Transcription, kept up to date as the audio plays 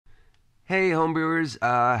Hey homebrewers,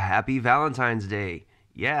 happy Valentine's Day.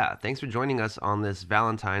 Yeah, thanks for joining us on this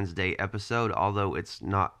Valentine's Day episode, although it's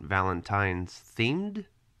not Valentine's themed.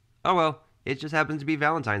 Oh well, it just happens to be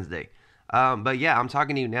Valentine's Day. But yeah, I'm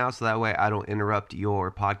talking to you now so that way I don't interrupt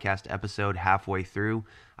your podcast episode halfway through.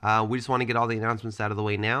 We just want to get all the announcements out of the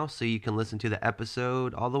way now so you can listen to the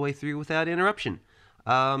episode all the way through without interruption.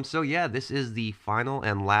 So yeah, this is the final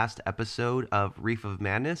and last episode of Reef of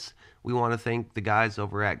Madness. We want to thank the guys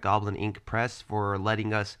over at Goblin Ink Press for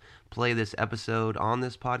letting us play this episode on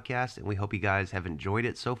this podcast, and we hope you guys have enjoyed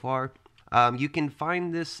it so far. You can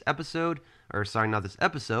find this episode, or sorry, not this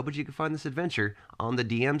episode, but you can find this adventure on the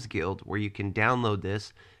DMs Guild, where you can download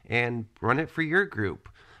this and run it for your group.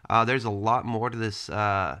 There's a lot more to this,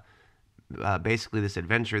 basically this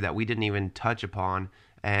adventure that we didn't even touch upon,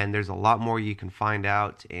 and there's a lot more you can find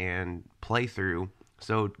out and play through.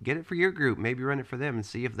 So get it for your group, maybe run it for them and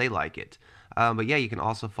see if they like it. But yeah, you can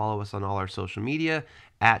also follow us on all our social media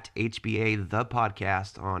at HBA The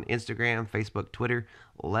Podcast on Instagram, Facebook, Twitter.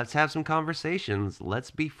 Let's have some conversations. Let's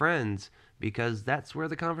be friends, because that's where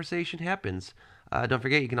the conversation happens. Don't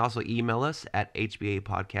forget, you can also email us at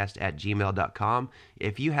hbapodcast@gmail.com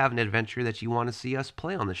if you have an adventure that you want to see us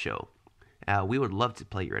play on the show. We would love to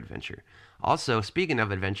play your adventure. Also, speaking of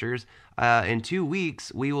adventures, in 2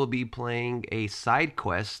 weeks, we will be playing a side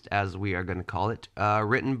quest, as we are going to call it,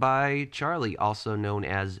 written by Charlie, also known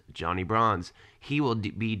as Johnny Bronze. He will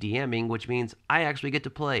be DMing, which means I actually get to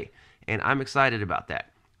play, and I'm excited about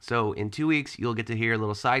that. So in 2 weeks, you'll get to hear a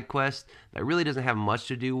little side quest that really doesn't have much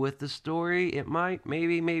to do with the story. It might,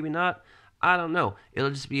 maybe not. I don't know. It'll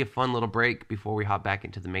just be a fun little break before we hop back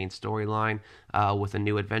into the main storyline with a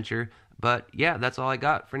new adventure. But yeah, that's all I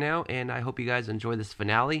got for now, and I hope you guys enjoy this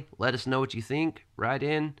finale. Let us know what you think. Write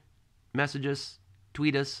in, message us,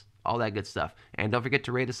 tweet us, all that good stuff. And don't forget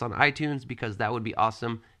to rate us on iTunes, because that would be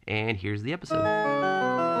awesome. And here's the episode.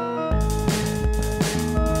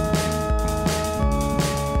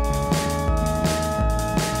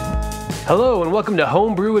 Hello and welcome to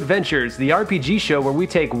Homebrew Adventures, the RPG show where we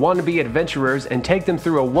take wannabe adventurers and take them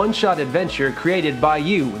through a one-shot adventure created by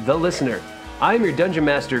you, the listener. I'm your Dungeon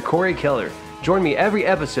Master, Corey Keller. Join me every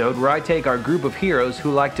episode where I take our group of heroes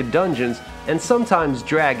who like to dungeons and sometimes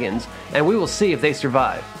dragons, and we will see if they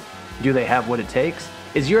survive. Do they have what it takes?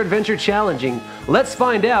 Is your adventure challenging? Let's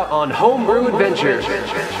find out on Homebrew Adventures.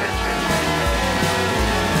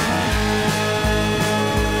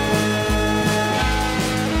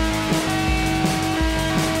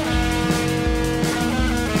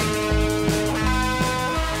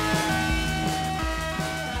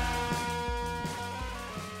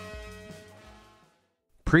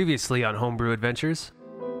 Previously on Homebrew Adventures.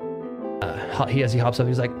 He hops up,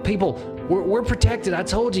 he's like, people, we're protected, I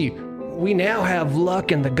told you. We now have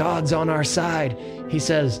luck and the gods on our side. He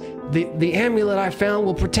says, the amulet I found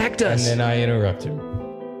will protect us. And then I interrupt him.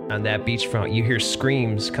 On that beachfront, you hear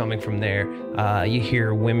screams coming from there. You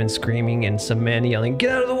hear women screaming and some men yelling,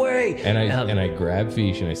 get out of the way! And I grab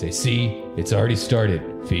Fish and I say, see, it's already started,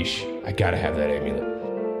 Fish. I gotta have that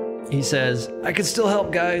amulet. He says, I can still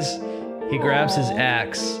help, guys. He grabs his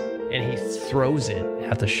axe and he throws it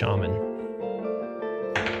at the shaman.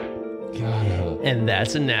 God, and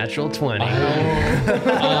that's a natural 20.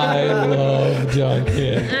 I love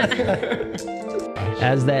Duncan.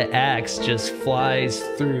 As that axe just flies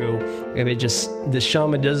through, and the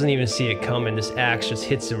shaman doesn't even see it coming. This axe just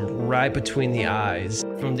hits him right between the eyes.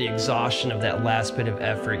 From the exhaustion of that last bit of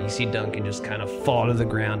effort, you see Duncan just kind of fall to the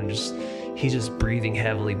ground and he's just breathing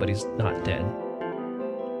heavily, but he's not dead.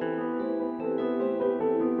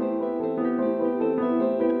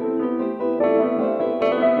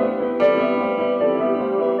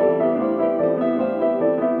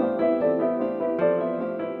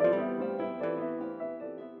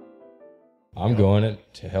 I'm going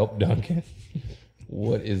to help Duncan.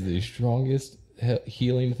 What is the strongest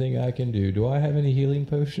healing thing I can do? Do I have any healing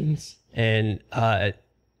potions? And are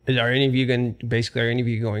any of you going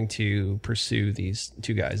to pursue these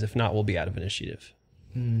two guys? If not, we'll be out of initiative.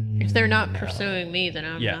 If they're not pursuing me, then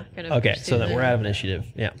I'm not going to Okay, pursue so then them. we're out of initiative.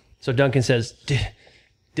 Yeah. So Duncan says,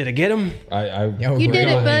 did I get him? You did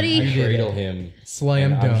it, buddy. I cradle him.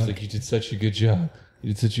 Slam I'm dunk. just like, you did such a good job.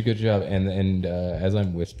 You did such a good job. And as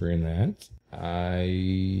I'm whispering that,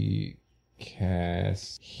 I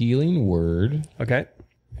cast Healing Word. Okay.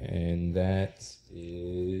 And that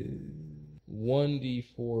is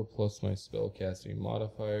 1d4 plus my spellcasting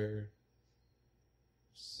modifier.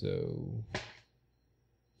 So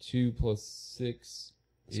 2 plus 6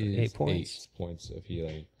 So is 8 points. 8 points of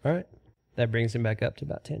healing. All right. That brings him back up to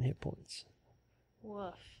about 10 hit points.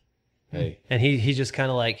 Woof. Hey. And he just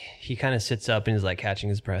kind of like, he kind of sits up and is like catching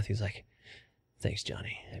his breath. He's like, Thanks,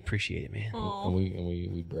 Johnny. I appreciate it, man. And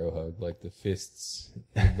we bro hug, like the fists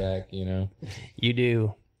in the back, you know? You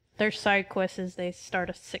do. Their side quest is they start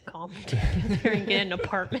a sitcom together and get an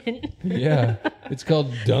apartment. Yeah. It's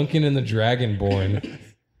called Duncan and the Dragonborn.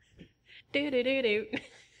 Do.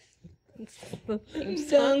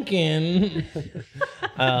 Duncan.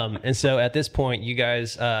 And so at this point, you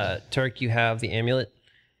guys, Turk, you have the amulet.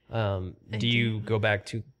 Do you go back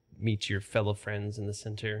to meet your fellow friends in the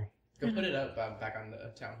center? Go put it up back on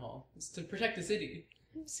the town hall. It's to protect the city.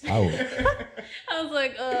 Oh. I was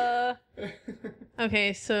like,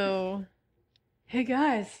 okay, so, hey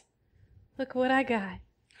guys, look what I got.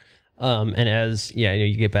 And as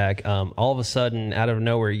you get back, all of a sudden, out of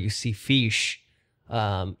nowhere, you see Fish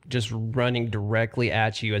just running directly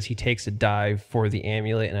at you as he takes a dive for the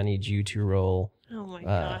amulet, and I need you to roll Oh my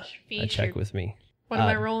gosh, a check with me. What am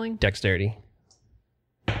I rolling? Dexterity.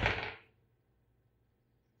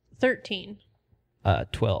 13.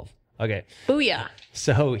 12. Okay. Booyah.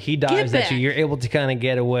 So he dives at you. back. You're able to kind of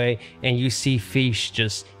get away, and you see Fish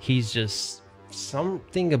he's just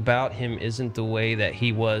something about him isn't the way that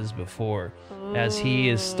he was before. As he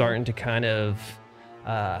is starting to kind of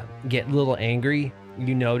get a little angry,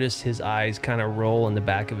 you notice his eyes kind of roll in the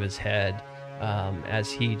back of his head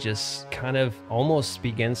as he just kind of almost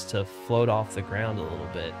begins to float off the ground a little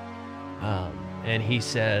bit. And he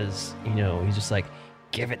says, he's just like,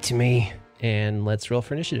 give it to me, and let's roll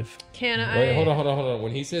for initiative. Can I? Wait, hold on.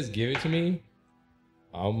 When he says give it to me,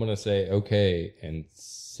 I'm going to say okay and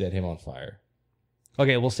set him on fire.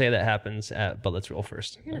 Okay, we'll say that happens, but let's roll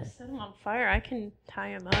first. You're going to set him on fire. I can tie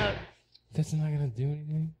him up. That's not going to do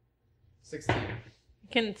anything. 16. You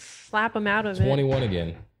can slap him out of 21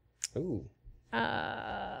 again. Ooh. it.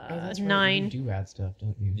 Right. 9. You do add stuff,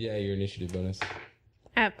 don't you? Yeah, your initiative bonus.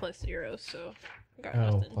 I have +0, so I got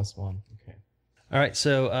Oh, nothing. +1. Okay. All right,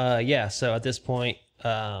 so so at this point,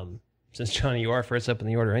 since Johnny, you are first up in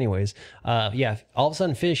the order anyways, all of a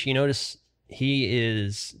sudden Fish, you notice he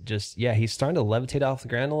is just, he's starting to levitate off the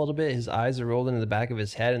ground a little bit. His eyes are rolled into the back of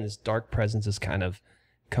his head, and this dark presence has kind of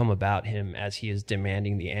come about him as he is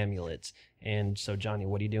demanding the amulet. And so, Johnny,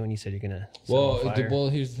 what are you doing? You said you're going to set him on fire? Well,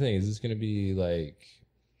 here's the thing. Is this going to be like...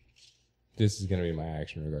 This is going to be my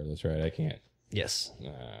action regardless, right? I can't... Yes.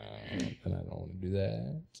 And I don't want to do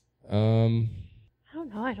that. I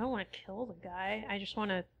don't know. I don't want to kill the guy. I just want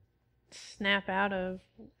to snap out of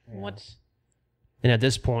what's... And at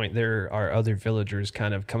this point, there are other villagers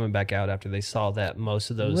kind of coming back out after they saw that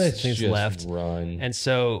most of those things just left. Run. And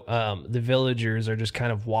so the villagers are just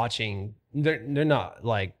kind of watching. They're not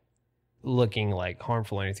like looking like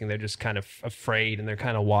harmful or anything. They're just kind of afraid, and they're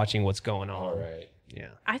kind of watching what's going on. All right. Yeah.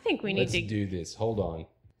 I think we need Let's to... do this. Hold on.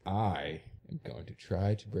 I am going to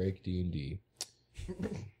try to break D&D.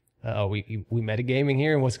 We metagaming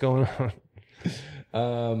here, and what's going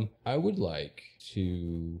on? I would like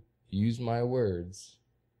to use my words,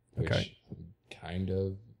 which Okay. I'm kind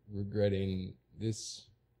of regretting this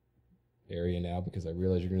area now because I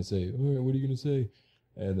realize you're going to say, all right, what are you going to say?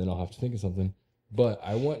 And then I'll have to think of something. But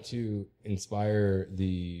I want to inspire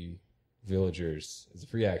the villagers as a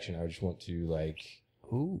free action. I just want to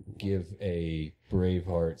give a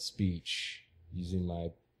Braveheart speech using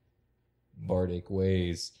my bardic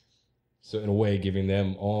ways. So in a way, giving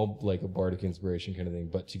them all like a bardic inspiration kind of thing,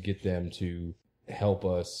 but to get them to help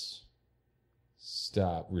us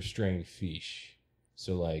restrain Fish.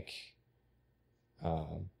 So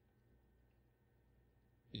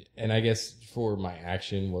and I guess for my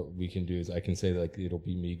action, what we can do is I can say it'll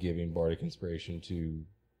be me giving bardic inspiration to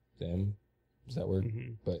them. Does that work?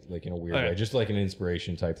 Mm-hmm. But in a weird way, just like an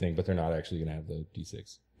inspiration type thing, but they're not actually going to have the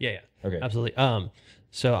D6. Yeah. Okay. Absolutely.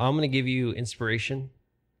 So I'm going to give you inspiration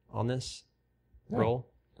on this roll.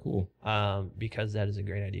 Cool. Because that is a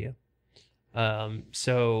great idea.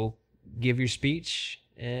 So give your speech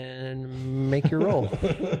and make your roll.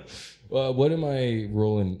 What am I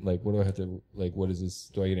rolling? What do I have to what is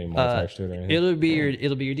this? Do I get any more attached to it or anything? It'll be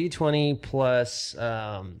your D20 plus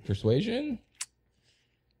Persuasion?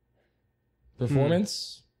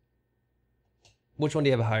 Performance? Which one do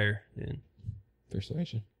you have a higher in?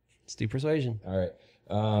 Persuasion. Let's do persuasion. All right.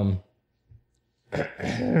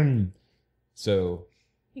 So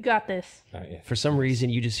You got this. yeah. For some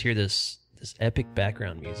reason, you just hear this epic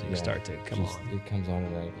background music start to come on. It comes on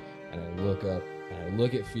and I look up and I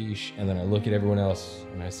look at Fish and then I look at everyone else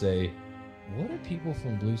and I say, what are people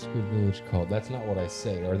from Blue Squid Village called? That's not what I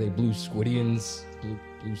say. Are they Blue Squidians?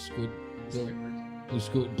 Blue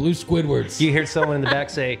Squidwards. You hear someone in the back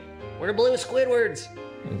say, "We're Blue Squidwards."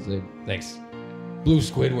 I say, thanks. Blue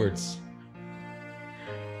Squidwards.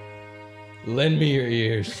 Lend me your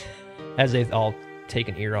ears. As they all take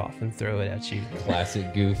an ear off and throw it at you.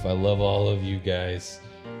 Classic goof. I love all of you guys.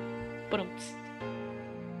 But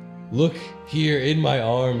Look here in my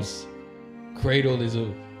arms. Cradled is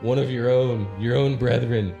one of your own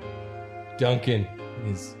brethren. Duncan,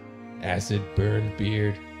 his acid-burned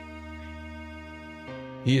beard.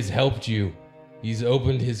 He has helped you. He's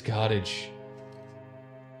opened his cottage.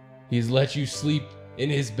 He's let you sleep in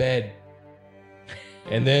his bed.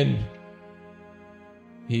 And then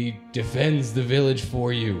he defends the village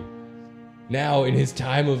for you. Now, in his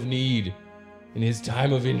time of need, in his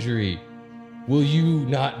time of injury, will you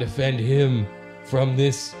not defend him from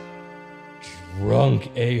this drunk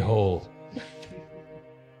a-hole?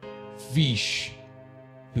 Fish,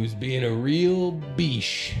 who's being a real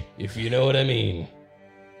beesh, if you know what I mean.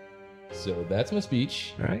 So that's my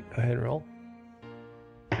speech. All right, go ahead and roll.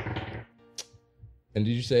 And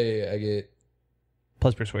did you say I get...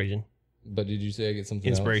 Plus persuasion. But did you say I get something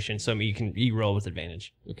Inspiration, so you roll with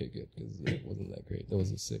advantage. else? Okay, good, because it wasn't that great. That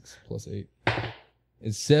was a 6 plus 8.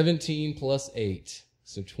 It's 17 plus 8,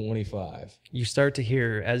 so 25. You start to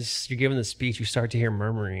hear, as you're giving the speech, you start to hear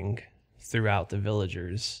murmuring throughout the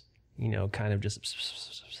villagers, kind of just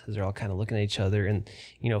as they're all kind of looking at each other. And,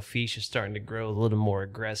 Fish is starting to grow a little more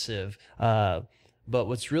aggressive. But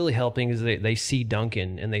what's really helping is they see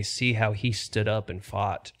Duncan and they see how he stood up and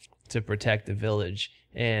fought to protect the village.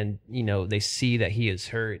 And, they see that he is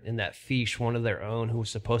hurt and that Fish, one of their own, who was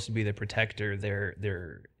supposed to be the protector,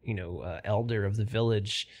 their elder of the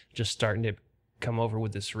village, just starting to come over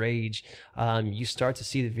with this rage. You start to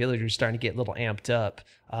see the villagers starting to get a little amped up.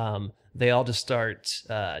 They all just start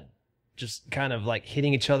just kind of like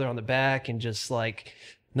hitting each other on the back and just like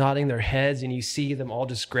nodding their heads, and you see them all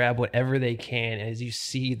just grab whatever they can as you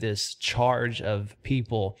see this charge of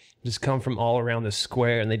people just come from all around the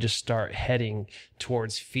square, and they just start heading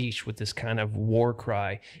towards Fish with this kind of war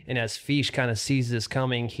cry. And as Fish kind of sees this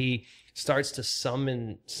coming, he starts to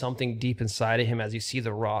summon something deep inside of him as you see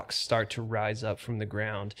the rocks start to rise up from the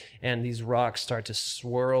ground, and these rocks start to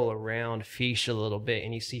swirl around Fish a little bit,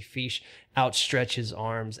 and you see Fish outstretch his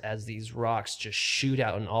arms as these rocks just shoot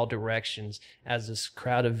out in all directions as this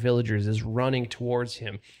crowd of villagers is running towards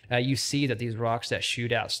him. You see that these rocks that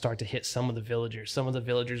shoot out start to hit some of the villagers. Some of the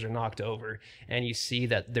villagers are knocked over, and you see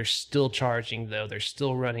that they're still charging, though. They're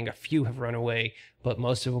still running. A few have run away, but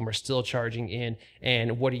most of them are still charging in.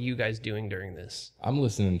 And what are you guys doing during this? I'm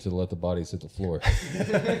listening to let the bodies hit the floor.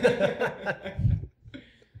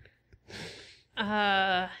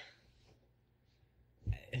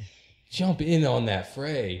 Jump in on that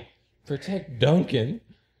fray. Protect Duncan.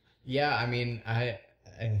 Yeah, I mean,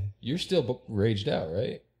 You're still raged out,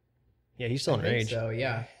 right? Yeah, he's still I think enraged. so,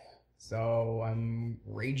 yeah. So I'm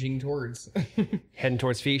raging towards. Heading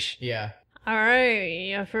towards Fish. Yeah. all right,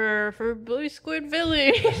 yeah, for Blue Squid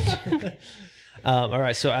Village. All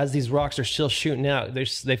right, so as these rocks are still shooting out,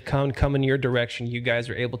 they've come in your direction. You guys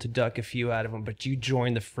are able to duck a few out of them, but you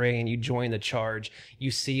join the fray and you join the charge. You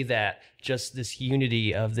see that just this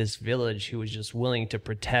unity of this village who is just willing to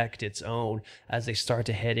protect its own as they start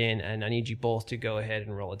to head in. And I need you both to go ahead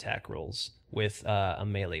and roll attack rolls with a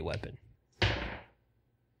melee weapon.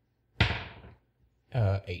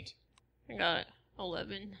 8. I got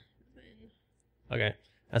 11. Okay,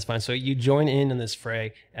 that's fine. So you join in this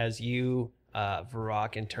fray as you,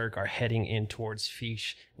 Varrock and Turk are heading in towards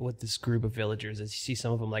Fish with this group of villagers. As you see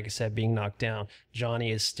some of them, like I said, being knocked down.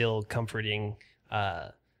 Johnny is still comforting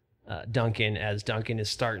Duncan as Duncan is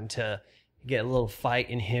starting to get a little fight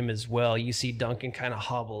in him as well. You see Duncan kind of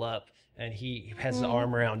hobble up, and he has his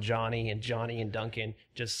arm around Johnny and Duncan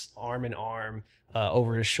just arm in arm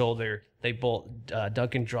over his shoulder. They both,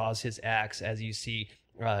 Duncan draws his axe as you see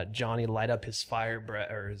Johnny light up his fire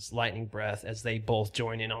breath or his lightning breath as they both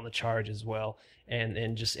join in on the charge as well. And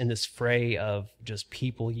then just in this fray of just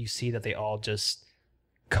people, you see that they all just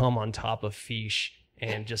come on top of Fish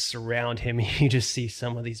and just surround him. You just see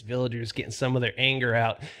some of these villagers getting some of their anger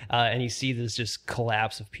out, and you see this just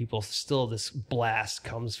collapse of people. Still, this blast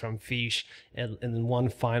comes from Fish, and then one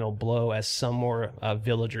final blow as some more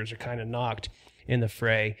villagers are kind of knocked in the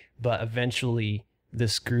fray, but eventually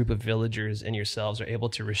this group of villagers and yourselves are able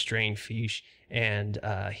to restrain Fish, and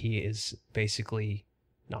he is basically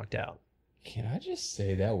knocked out. Can I just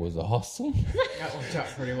say that was awesome? That worked out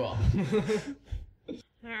pretty well.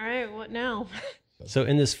 All right, what now? So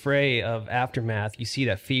in this fray of aftermath, you see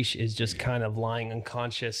that Fish is just kind of lying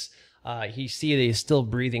unconscious. You see that he's still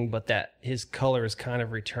breathing, but that his color is kind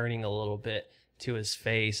of returning a little bit to his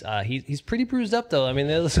face. He's pretty bruised up, though. I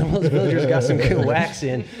mean, some of those villagers got some good wax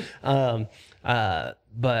in.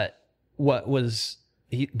 But what was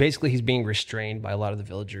he's being restrained by a lot of the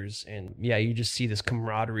villagers, and yeah, you just see this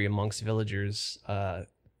camaraderie amongst villagers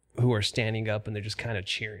who are standing up and they're just kind of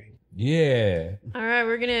cheering. Yeah. All right,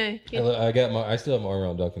 we're gonna. I still have my arm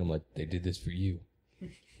around Duncan. I'm like, they did this for you.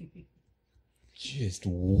 Just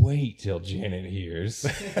wait till Janet hears.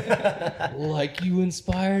 Like you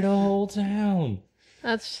inspired a whole town.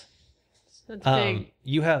 That's big.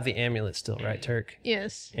 You have the amulet still, right, Turk?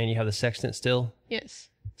 Yes. And you have the sextant still. Yes.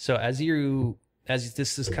 So as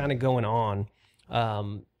this is kind of going on,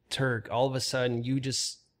 Turk, all of a sudden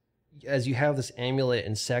as you have this amulet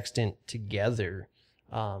and sextant together,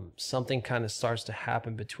 something kind of starts to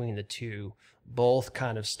happen between the two. Both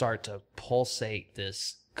kind of start to pulsate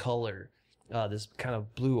this color, this kind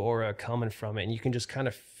of blue aura coming from it. And you can just kind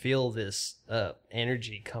of feel this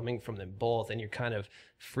energy coming from them both. And you're kind of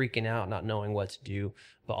freaking out, not knowing what to do.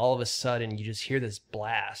 But all of a sudden, you just hear this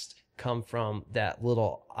blast come from that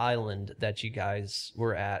little island that you guys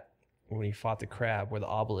were at when you fought the crab, where the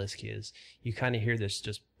obelisk is. You kind of hear this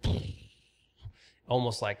just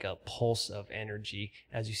almost like a pulse of energy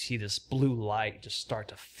as you see this blue light just start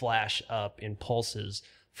to flash up in pulses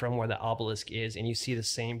from where the obelisk is, and you see the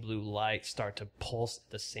same blue light start to pulse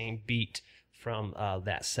the same beat from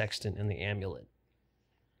that sextant and the amulet.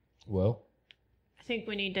 Well, I think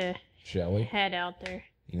we need to shall we head out there.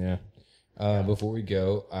 Yeah. Before we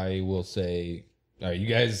go, I will say, all right, you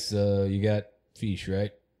guys, you got fish,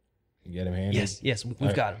 right? You got him handed? Yes,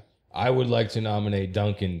 we've got him. I would like to nominate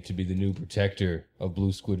Duncan to be the new protector of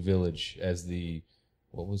Blue Squid Village as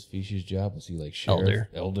what was Fish's job? Was he like sheriff?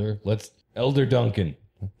 Elder? Elder Duncan.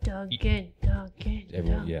 Duncan.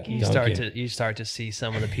 Everyone, yeah. You start to see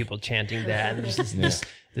some of the people chanting that, and there's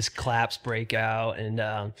this claps break out,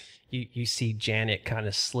 and you see Janet kind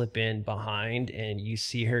of slip in behind, and you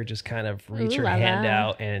see her just kind of reach her hand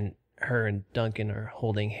out, and her and Duncan are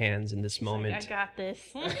holding hands in this moment. Like, I got this.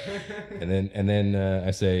 and then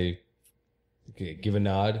I say, okay, give a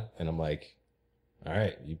nod, and I'm like, all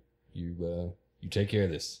right, you take care of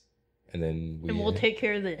this, and then we'll take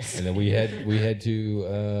care of this. And then we head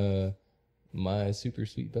to my super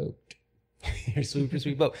sweet boat. Your super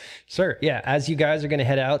sweet boat, sir. Yeah, as you guys are going to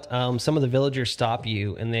head out, some of the villagers stop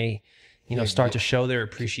you, and they, start to show their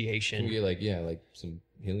appreciation. Can we get like some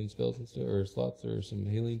healing spells and stuff, or slots, or some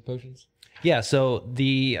healing potions? Yeah. So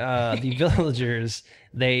the villagers,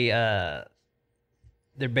 they're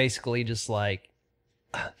basically just like,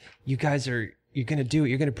 you guys you're gonna do it.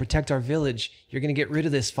 You're gonna protect our village. You're gonna get rid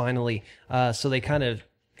of this finally. So they kind of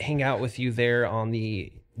hang out with you there on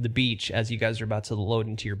the beach as you guys are about to load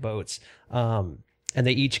into your boats. And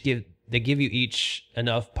they give you each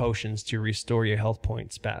enough potions to restore your health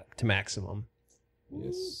points back to maximum.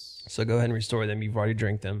 Yes. So go ahead and restore them. You've already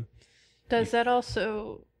drank them. Does that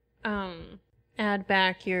also add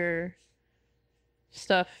back your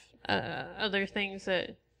stuff, other things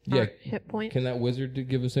that aren't hit points? Can that wizard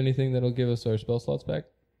give us anything that'll give us our spell slots back?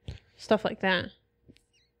 Stuff like that.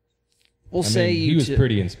 We'll he was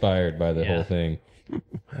pretty inspired by the whole thing.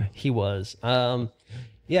 He was.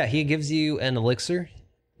 He gives you an elixir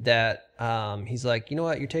that he's like, you know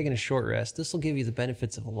what, you're taking a short rest. This will give you the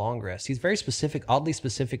benefits of a long rest. He's very specific, oddly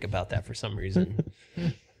specific about that for some reason.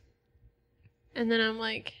 And then I'm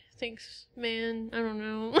like, thanks, man. I don't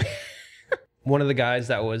know. One of the guys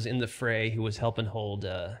that was in the fray who was helping hold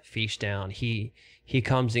Fish down, he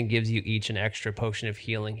comes and gives you each an extra potion of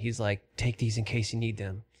healing. He's like, take these in case you need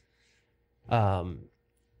them.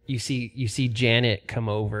 You see Janet come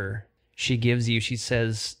over. She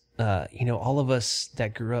says, all of us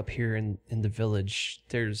that grew up here in the village,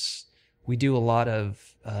 we do a lot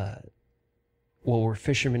of, we're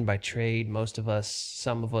fishermen by trade, most of us,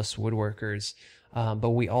 some of us woodworkers, but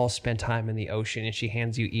we all spend time in the ocean, and she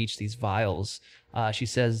hands you each these vials. She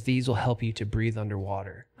says, these will help you to breathe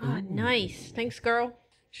underwater. Ah, nice. Thanks, girl.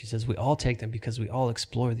 She says, we all take them because we all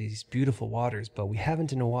explore these beautiful waters, but we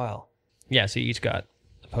haven't in a while. Yeah, so you each got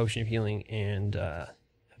a potion of healing and a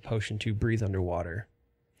potion to breathe underwater.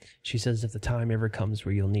 She says if the time ever comes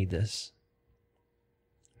where you'll need this.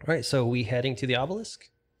 All right, so we heading to the obelisk?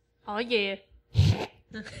 Oh, yeah.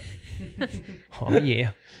 Oh,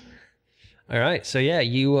 yeah. All right, so yeah,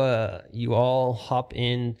 you all hop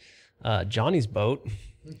in Johnny's boat.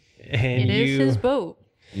 And it is his boat.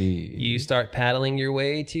 You start paddling your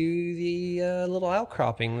way to the little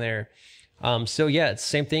outcropping there. So yeah, it's the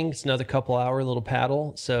same thing. It's another couple hour little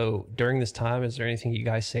paddle. So during this time, is there anything you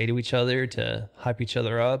guys say to each other to hype each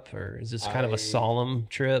other up, or is this kind of a solemn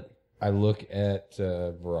trip? I look at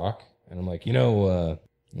Brock and I'm like, in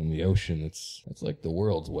the ocean, it's like the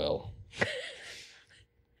world's well.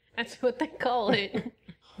 That's what they call it.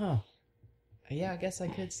 Huh. Yeah, I guess I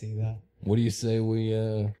could see that. What do you say we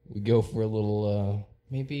go for a little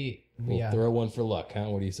Maybe we'll throw one for luck, huh?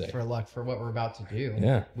 What do you say? for luck for what we're about to do.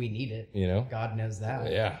 Yeah. We need it. You know? God knows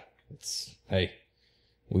that. Yeah. Hey,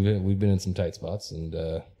 we've been in some tight spots, and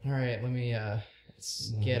All right, let me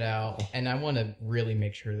get out, and I want to really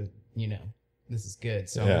make sure that this is good.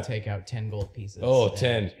 So I'm Yeah. gonna take out 10 gold pieces. oh, and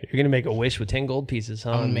 10. You're going to make a wish with 10 gold pieces,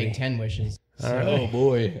 huh? I'm gonna make 10 wishes. All right. Oh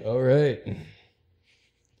boy. All right.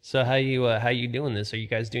 So how you doing this? Are you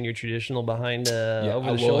guys doing your traditional behind over the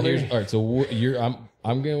well, shoulder? all right. So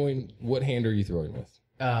I'm going. What hand are you throwing with?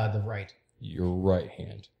 The right. Your right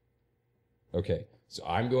hand. Okay. So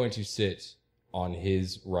I'm going to sit on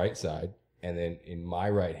his right side, and then in my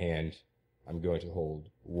right hand, I'm going to hold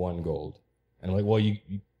 1 gold. And I'm like, well,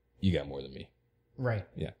 you got more than me. Right.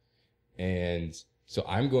 Yeah. And so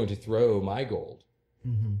I'm going to throw my gold,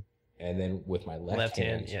 Mm-hmm. and then with my left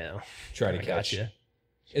hand, yeah. try to I catch gotcha.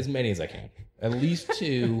 as many as I can. At least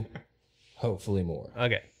 2, hopefully more.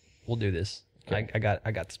 Okay, we'll do this. Okay. I got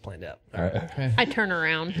this planned out. All right. Okay. I turn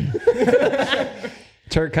around.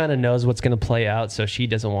 Turk kind of knows what's going to play out, so she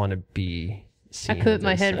doesn't want to be I seen. put with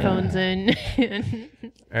my this. headphones in.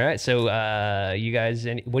 All right, so you guys,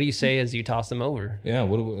 what do you say as you toss them over? Yeah.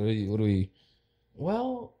 What do we?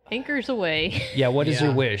 Well, Anchors away. Yeah, what is your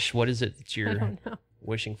Yeah. wish? What is it that I you're don't know.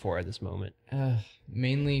 wishing for at this moment?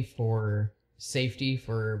 mainly for safety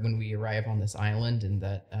for when we arrive on this island, and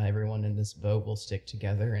that everyone in this boat will stick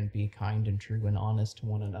together and be kind and true and honest to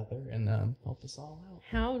one another, and help us all out.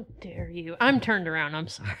 How dare you? I'm turned around. I'm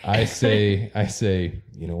sorry. I say,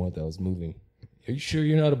 you know what? That was moving. Are you sure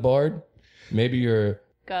you're not a bard? Maybe you're.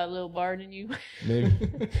 Got a little bard in you. Maybe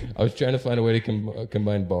I was trying to find a way to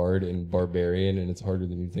combine bard and barbarian, and it's harder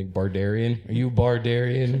than you think. Bardarian? Are you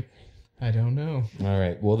bardarian? I don't know. All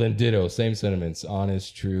right. Well, then ditto. Same sentiments.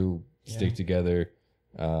 Honest, true, stick together.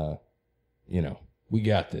 We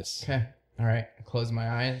got this. Okay. All right. I close my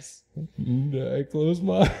eyes. I close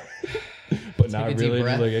my but Take not a deep really. Just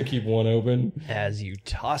breath. like I keep one open. As you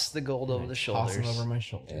toss the gold over the Toss shoulders. them over my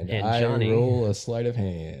shoulder. And, And I Johnny- roll a sleight of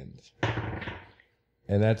hand.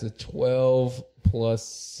 And that's a 12 plus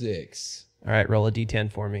 6. All right, roll a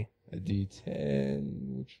d10 for me. A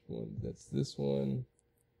D10. Which one? That's this one.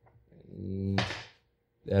 And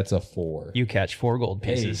that's a 4. You catch 4 gold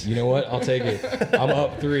Hey, pieces. you know what? I'll take it. I'm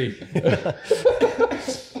up 3.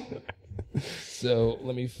 So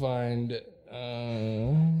let me find.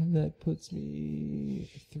 That puts me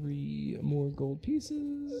 3 more gold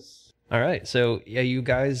pieces. All right, so yeah, you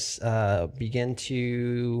guys begin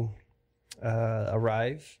to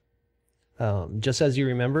arrive. Just as you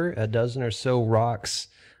remember, a dozen or so rocks.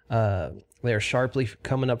 They are sharply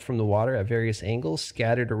coming up from the water at various angles,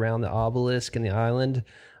 scattered around the obelisk and the island.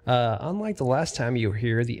 Unlike the last time you were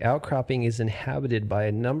here, the outcropping is inhabited by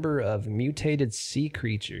a number of mutated sea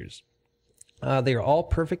creatures. They are all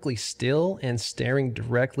perfectly still and staring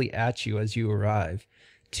directly at you as you arrive.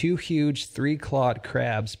 2 huge 3-clawed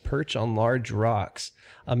crabs perch on large rocks.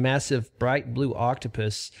 A massive bright blue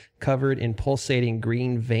octopus covered in pulsating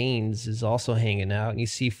green veins is also hanging out. And you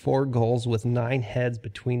see 4 gulls with 9 heads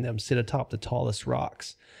between them sit atop the tallest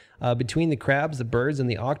rocks. Between the crabs, the birds, and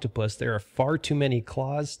the octopus, there are far too many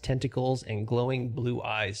claws, tentacles, and glowing blue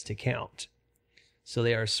eyes to count. So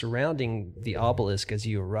they are surrounding the obelisk as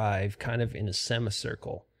you arrive, kind of in a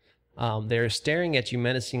semicircle. They're staring at you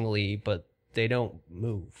menacingly, but they don't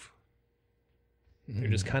move. They're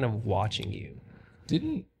just kind of watching you.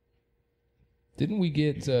 Didn't we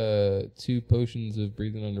get 2 potions of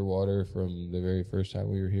breathing underwater from the very first time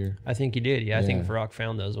we were here? I think you did. Yeah, I think Yeah. Varrock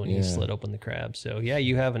found those when he Yeah. slid open the crab. So yeah,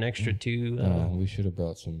 you have an extra 2. We should have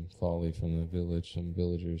brought some folly from the village, some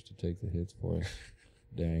villagers to take the hits for us.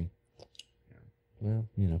 Dang. Well,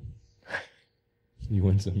 you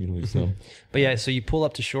win some, you lose some. But yeah, so you pull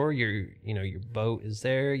up to shore. Your boat is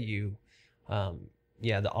there. The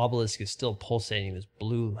obelisk is still pulsating this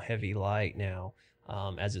blue heavy light now,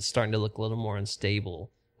 as it's starting to look a little more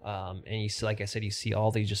unstable. And you see, like I said, you see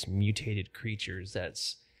all these just mutated creatures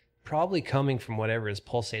that's probably coming from whatever is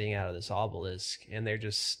pulsating out of this obelisk, and they're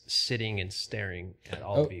just sitting and staring at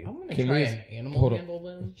all of you. I'm gonna Can try we- an animal hold on. handle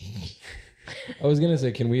then. I was going to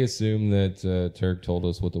say, can we assume that Turk told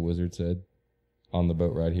us what the wizard said on the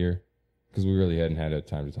boat ride here? Because we really hadn't had a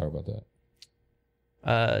time to talk about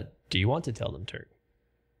that. Do you want to tell them, Turk?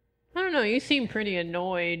 I don't know. You seem pretty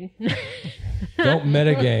annoyed. Don't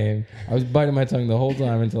metagame. I was biting my tongue the whole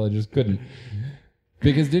time until I just couldn't.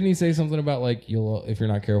 Because didn't he say something about, like, if you're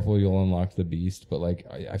not careful, you'll unlock the beast? But, like,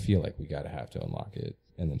 I feel like we got to have to unlock it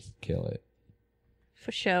and then kill it.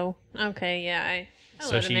 For show. Okay, yeah. I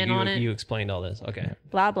So let him in on it. you explained all this. Okay.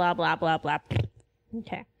 Blah, blah, blah, blah, blah.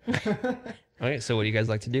 Okay. Okay, so what do you guys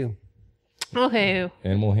like to do? Okay.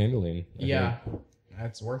 Animal handling. I Yeah, think.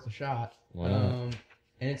 that's worth a shot. Why not?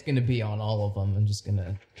 And it's gonna be on all of them. I'm just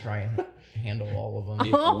gonna try and handle all of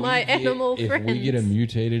them. All my animal If friends. we get a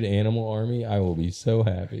mutated animal army, I will be so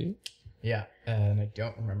happy. Yeah, and I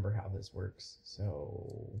don't remember how this works.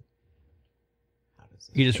 So, how does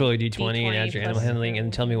this You just work? roll a d20 and add your animal plus handling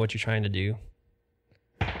and tell me what you're trying to do.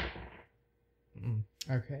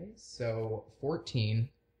 Okay, so 14,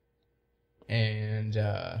 and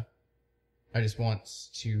I just want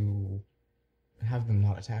to have them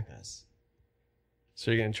not attack us. So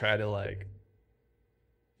you're gonna try to like,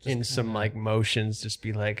 in Just some kinda- like motions, just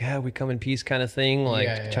be like, we come in peace kind of thing, like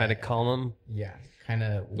Yeah, try to yeah. calm them. Yeah, kind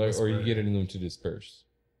of. Or you getting them to disperse.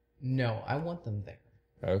 No, I want them there.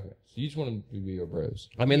 Okay. So you just want them to be your bros.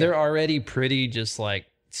 I mean, Yeah. they're already pretty just like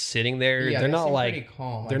sitting there. Yeah, they're they not seem like pretty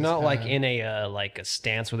calm. I they're just not like kinda- in a like a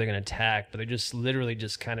stance where they're gonna attack, but they're just literally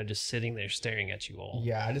just kind of just sitting there staring at you all.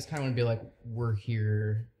 Yeah, I just kind of want to be like, we're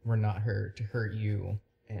here. We're not here to hurt you.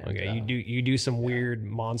 And, Okay, you do some weird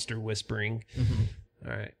monster whispering. Mhm.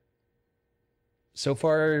 All right. So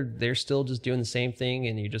far, they're still just doing the same thing,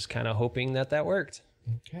 and you're just kind of hoping that that worked.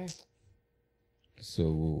 Okay. So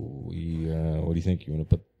we, what do you think? You want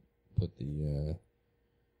to put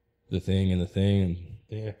the thing in the thing? And,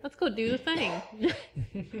 yeah. Let's go do the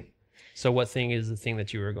thing. So, what thing is the thing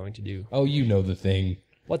that you were going to do? Oh, you know the thing.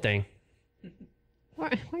 What thing?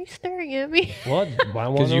 Why are you staring at me? What? I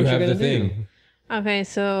want Because to know you what have you're the gonna do. thing. Okay,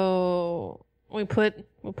 so we put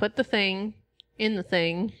the thing in the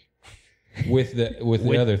thing. With the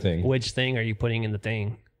Which- other thing. Which thing are you putting in the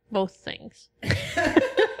thing? Both things.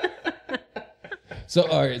 So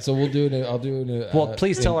all right, so we'll do it. I'll do it. Well,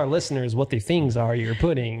 please tell our listeners what the things are you're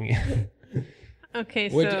putting. Okay,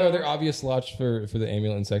 so Which are there obvious slots for the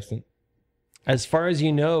amulet and sextant? As far as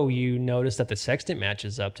you know, you notice that the sextant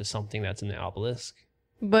matches up to something that's in the obelisk.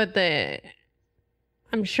 but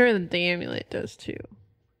I'm sure that the amulet does too.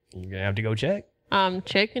 You're gonna have to go check. I'm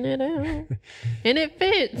checking it out. And it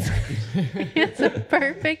fits. It's a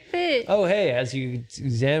perfect fit. Oh, hey, as you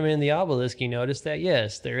examine the obelisk, you notice that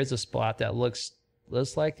yes, there is a spot that looks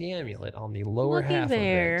like the amulet on the lower Looky half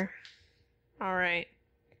there. of it. All right.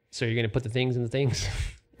 So you're gonna put the things in the things.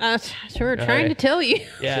 Sure, trying right. to tell you.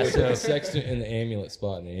 Yeah. So So the sextant in the amulet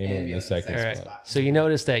spot and the amulet in the sextant all right. spot. So you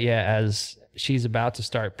notice that as she's about to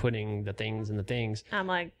start putting the things in the things, I'm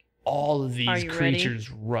like, all of Are these you creatures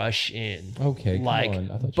rush in. Okay, come Like,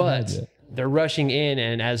 on. I thought you but had that. they're rushing in,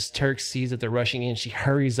 and as Turk sees that they're rushing in, she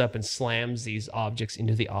hurries up and slams these objects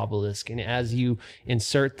into the obelisk. And as you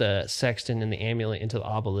insert the sextant and the amulet into the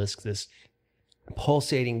obelisk, this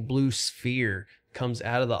pulsating blue sphere comes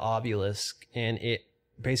out of the obelisk, and it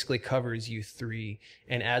basically covers you three.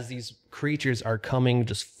 And as these creatures are coming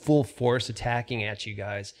just full force attacking at you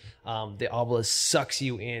guys, the obelisk sucks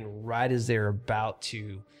you in right as they're about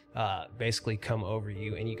to basically come over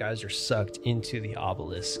you, and you guys are sucked into the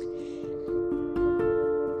obelisk.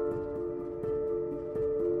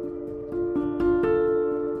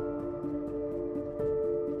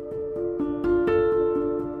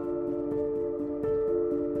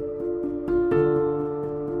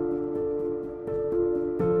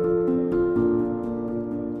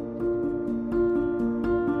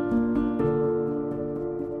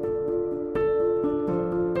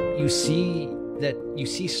 You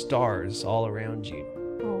see stars all around you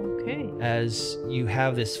okay. as you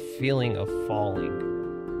have this feeling of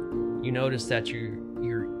falling. You notice that you're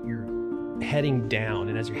heading down,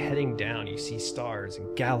 and as you're heading down, you see stars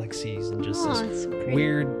and galaxies and just Oh, this it's so pretty.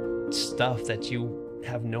 weird stuff that you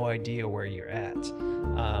have no idea where you're at.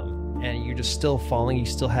 And you're just still falling. You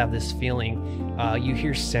still have this feeling. You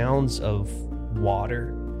hear sounds of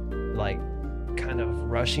water, like kind of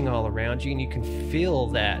rushing all around you, and you can feel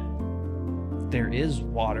that there is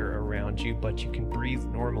water around you, but you can breathe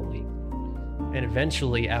normally. And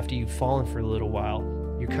eventually, after you've fallen for a little while,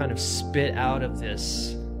 you kind of spit out of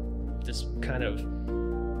this kind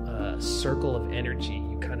of circle of energy.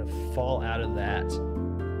 You kind of fall out of that,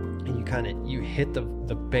 and you hit the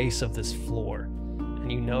base of this floor, and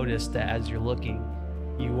you notice that as you're looking,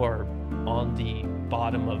 you are on the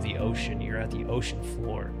bottom of the ocean. You're at the ocean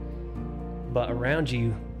floor. But around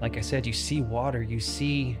you, like I said, you see water, you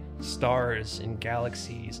see stars and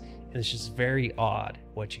galaxies, and it's just very odd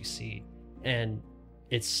what you see. And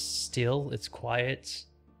it's still, it's quiet,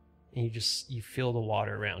 and you feel the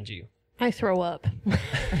water around you. I throw up.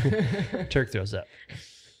 Turk throws up.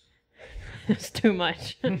 It's too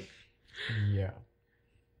much. Yeah.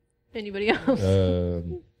 Anybody else?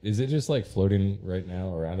 Is it just like floating right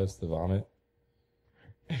now around us, the vomit?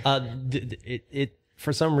 It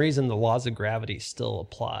for some reason, the laws of gravity still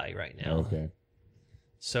apply right now. Okay.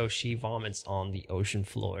 So she vomits on the ocean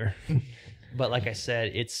floor. But like I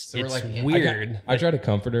said, it's we're like in- weird. I try to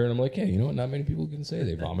comfort her, and I'm like, hey, you know what? Not many people can say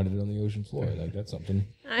they vomited on the ocean floor. Like, that's something.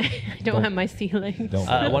 I don't have my sea legs. Don't.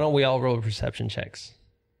 Why don't we all roll perception checks?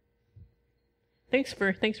 Thanks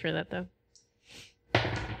for that though.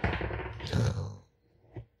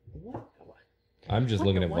 I'm just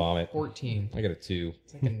looking at vomit. 14. I got a 2.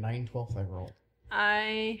 It's like a 9/12 I rolled.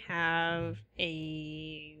 I have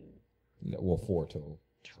a No, well, 4 total.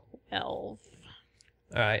 12.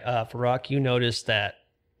 All right, Farak, you notice that.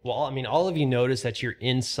 Well, I mean, all of you notice that you're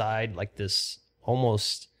inside, like this.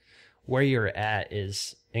 Almost where you're at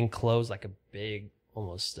is enclosed like a big,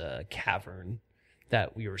 almost cavern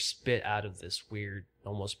that we were spit out of this weird,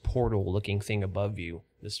 almost portal-looking thing above you.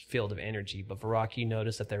 This field of energy. But Farak, you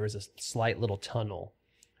notice that there is a slight little tunnel,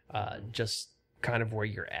 just kind of where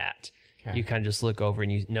you're at. Okay. You kind of just look over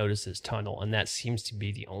and you notice this tunnel, and that seems to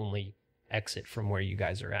be the only exit from where you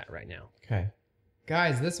guys are at right now. Okay.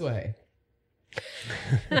 Guys, this way.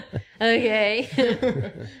 Okay.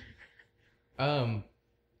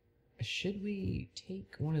 Should we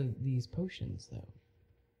take one of these potions though,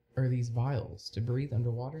 or these vials to breathe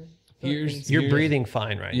underwater? I feel like things- You're breathing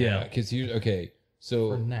fine right Yeah, now. because here's okay.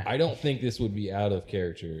 So For now. I don't think this would be out of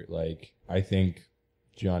character. Like, I think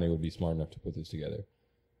Johnny would be smart enough to put this together.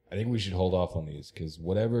 I think we should hold off on these because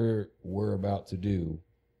whatever we're about to do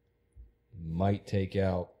might take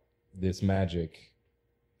out this magic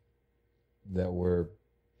that we're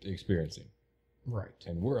experiencing. Right.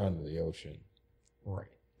 And we're under the ocean. Right.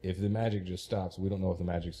 If the magic just stops, we don't know if the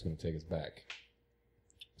magic's going to take us back.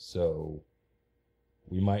 So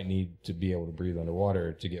we might need to be able to breathe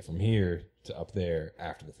underwater to get from here to up there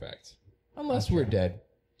after the fact. Unless we're dead,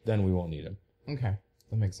 then we won't need them. Okay.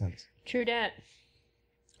 That makes sense. True dat.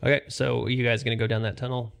 Okay, so are you guys going to go down that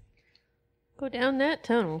tunnel? Go down that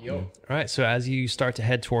tunnel. All right, so as you start to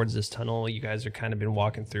head towards this tunnel, you guys are kind of been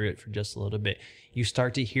walking through it for just a little bit. You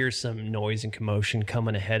start to hear some noise and commotion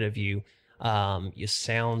coming ahead of you. You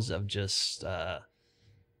sounds of just, I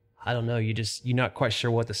don't know, you're not quite sure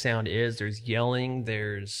what the sound is. There's yelling,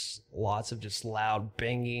 there's lots of just loud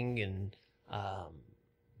banging, and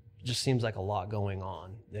just seems like a lot going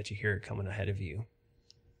on that you hear coming ahead of you.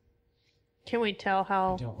 Can we tell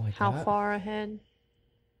how don't like how that. far ahead?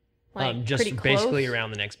 Like Just pretty basically close?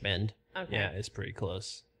 around the next bend. Okay. Yeah, it's pretty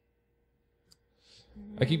close.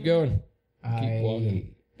 I keep going. I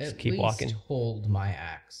walking. at keep least walking. hold my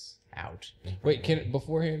axe out. Wait,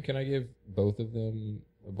 beforehand, can I give both of them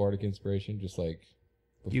a bardic inspiration? Just like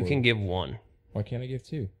You before- can give one. Why can't I give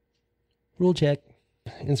 2? Rule check.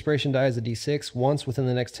 Inspiration die is a d6. Once within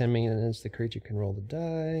the next 10 minutes, the creature can roll the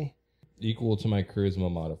die. Equal to my charisma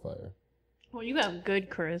modifier. Well, you have good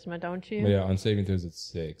charisma, don't you? But yeah, on saving throws it's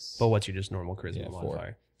 6. But what's your just normal charisma Yeah, 4.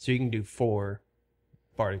 modifier? So you can do 4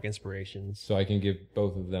 bardic inspirations. So I can give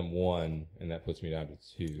both of them 1, and that puts me down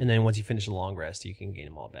to 2. And then once you finish a long rest, you can gain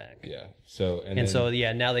them all back. Yeah. So And so,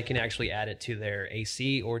 yeah, now they can actually add it to their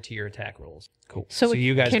AC or to your attack rolls. Cool. So,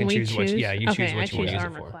 you guys can we choose which. Yeah, you okay, choose which I one choose you use it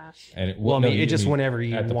armor for. class. and Well, I mean, no, it's just whenever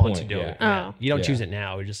you at the want point, to do yeah. it. Oh. You don't Yeah. choose it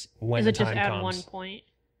now. It's just when Is the it just time add comes. 1 point?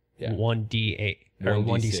 Yeah. 1d8 or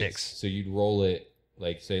 1d6. So you'd roll it,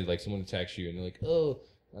 like, say, like someone attacks you, and you're like, oh,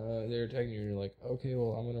 they're attacking you, and you're like, okay,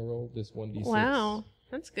 well, I'm gonna roll this 1d6. Wow,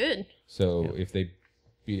 that's good. So if they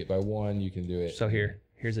beat it by 1, you can do it. So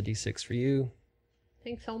here's a d6 for you.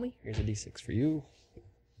 Thanks, homie. Here's a d6 for you.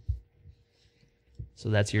 So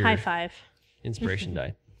that's your High five. inspiration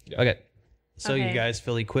die. Yeah. Okay. So you Okay. guys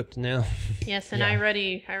feel equipped now? Yes, and Yeah. I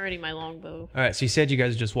ready my longbow. All right. So you said you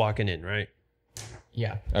guys are just walking in, right?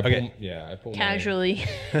 Yeah. I pull Casually.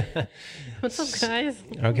 What's up, guys?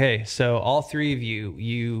 Okay. So all three of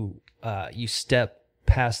you step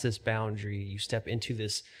past this boundary. You step into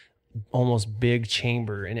this almost big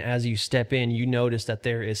chamber, and as you step in, you notice that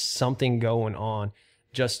there is something going on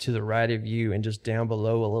just to the right of you and just down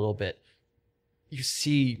below a little bit. You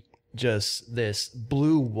see just this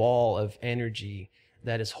blue wall of energy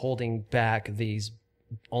that is holding back these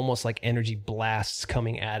almost like energy blasts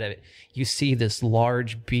coming at it. You see this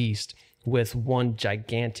large beast with one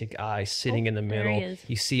gigantic eye sitting in the there middle. he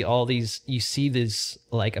is. You see these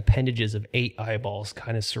like appendages of 8 eyeballs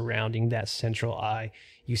kind of surrounding that central eye.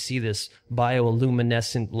 You see this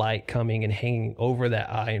bioluminescent light coming and hanging over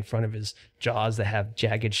that eye in front of his jaws that have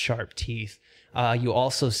jagged, sharp teeth. You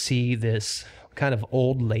also see this kind of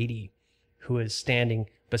old lady who is standing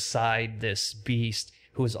beside this beast,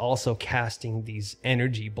 who is also casting these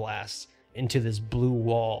energy blasts into this blue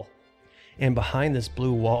wall. And behind this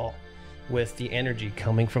blue wall, with the energy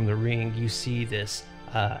coming from the ring, you see this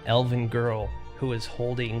elven girl who is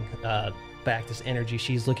holding back this energy.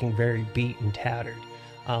 She's looking very beat and tattered,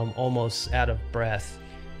 almost out of breath.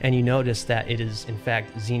 And you notice that it is, in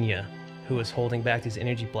fact, Xenia who is holding back these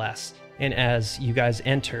energy blasts. And as you guys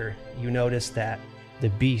enter, you notice that the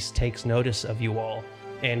beast takes notice of you all,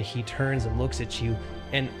 and he turns and looks at you,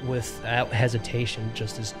 and without hesitation,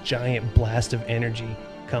 just this giant blast of energy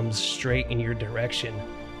comes straight in your direction.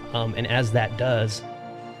 And as that does,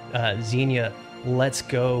 Xenia lets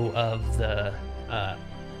go of the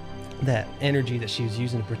that energy that she was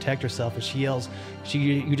using to protect herself, and she yells.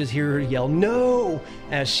 You just hear her yell "No!"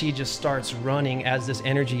 as she just starts running, as this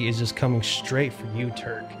energy is just coming straight for you,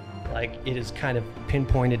 Turk. Like it is kind of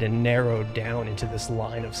pinpointed and narrowed down into this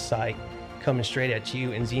line of sight, coming straight at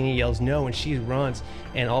you. And Xenia yells "No!" and she runs,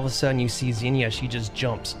 and all of a sudden you see Xenia. She just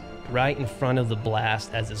jumps right in front of the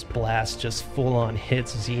blast, as this blast just full on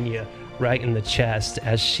hits Xenia right in the chest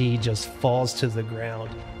as she just falls to the ground.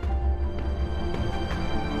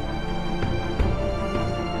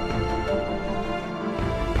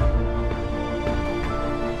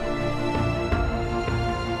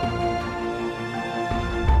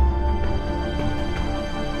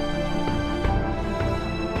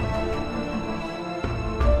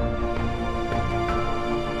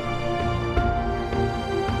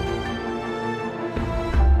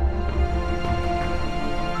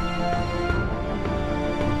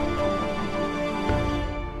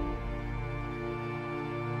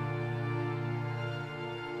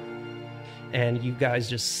 And you guys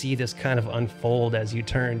just see this kind of unfold as you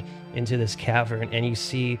turn into this cavern, and you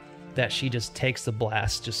see that she just takes the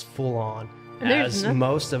blast just full on, as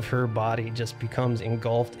most of her body just becomes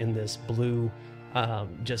engulfed in this blue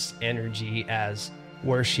just energy. As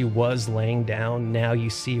where she was laying down, now you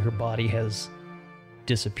see her body has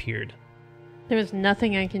disappeared. There was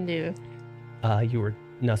nothing I can do.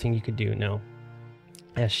 Nothing you could do, no.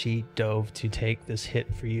 As she dove to take this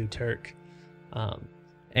hit for you, Turk.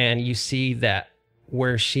 And you see that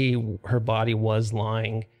where her body was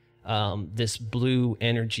lying, this blue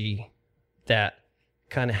energy that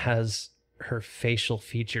kind of has her facial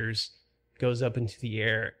features goes up into the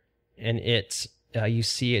air, and you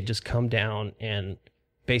see it just come down and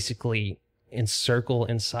basically encircle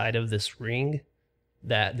inside of this ring,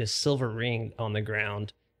 this silver ring on the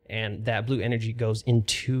ground, and that blue energy goes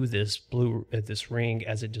into this ring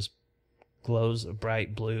as it just glows a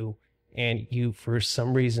bright blue. And you, for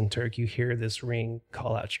some reason, Turk, you hear this ring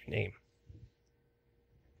call out your name.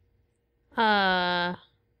 I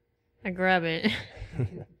grab it.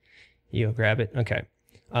 You grab it? Okay.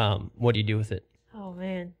 What do you do with it? Oh,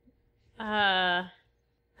 man. I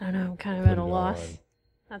don't know. I'm kind of at a loss. On.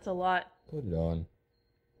 That's a lot. Put it on.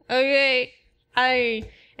 Okay. I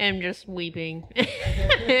am just weeping.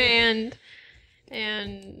 and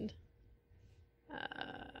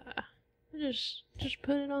just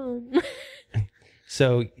put it on.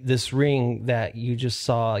 So this ring that you just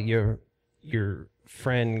saw your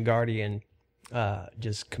friend Guardian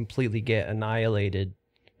just completely get annihilated,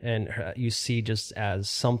 and you see just as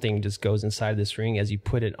something just goes inside this ring, as you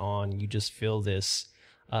put it on, you just feel this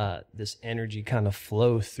energy kind of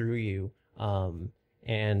flow through you.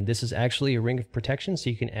 And this is actually a ring of protection, so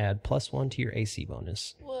you can add +1 to your AC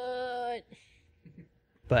bonus. What?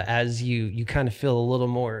 But as you kind of feel a little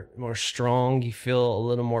more strong, you feel a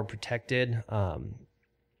little more protected.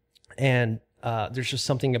 And there's just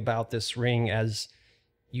something about this ring as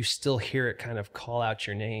you still hear it kind of call out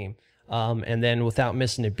your name. And then without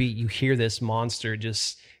missing a beat, you hear this monster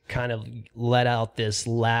just kind of let out this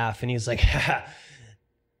laugh. And he's like, ha,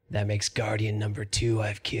 that makes Guardian number 2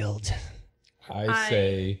 I've killed. I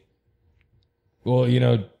say, well,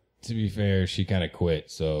 to be fair, she kind of quit,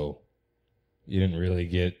 so you didn't really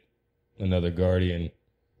get another Guardian.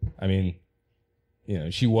 I mean,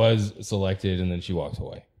 she was selected and then she walked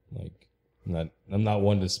away. Like, I'm not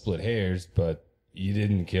one to split hairs, but you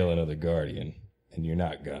didn't kill another Guardian, and you're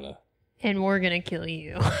not gonna. And we're gonna kill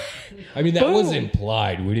you. I mean, that was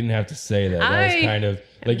implied. We didn't have to say that. That was kind of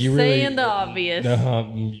like you really saying the obvious.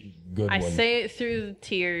 Good I one. say it through the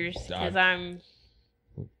tears because I'm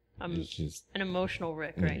It's just an emotional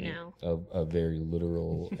wreck right now. a very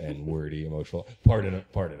literal and wordy emotional. Pardon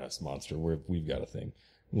us, monster. We've got a thing.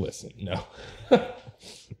 Listen, no.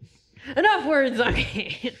 Enough words,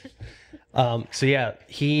 okay. So yeah,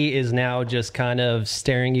 he is now just kind of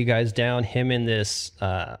staring you guys down. Him and this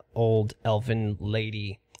old elven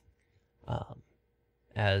lady,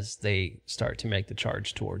 as they start to make the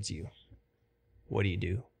charge towards you. What do you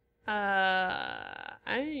do? I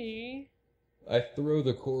throw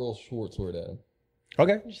the coral short sword at him.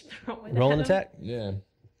 Okay. just throw it Roll at an him. attack. Yeah.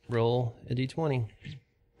 Roll a d20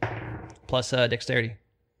 plus dexterity.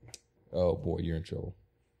 Oh boy, you're in trouble.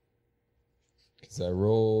 Because I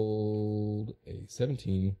rolled a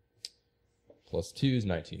 17 plus 2 is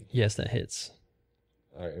 19. Yes, that hits.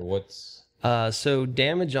 All right, and what's... So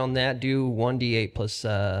damage on that, do 1d8 plus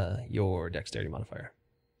your dexterity modifier.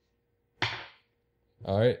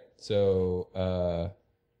 All right, so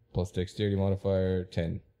plus dexterity modifier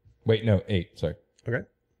 10. Wait, no, 8. Sorry. Okay.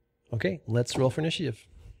 Okay, let's roll for initiative.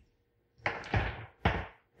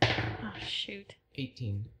 Oh, shoot.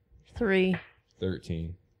 18. 3.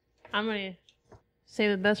 13. I'm going to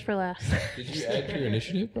save the best for last. Did you add your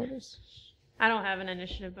initiative bonus? I don't have an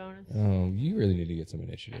initiative bonus. Oh, you really need to get some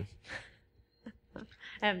initiative.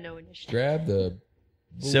 I have no initiative. Grab the...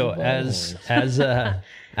 So balls.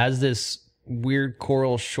 as this weird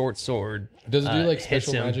coral short sword, Does it do like hits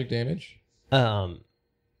special him. magic damage?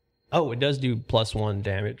 Oh, it does do +1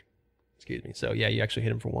 damage. Excuse me. So yeah, you actually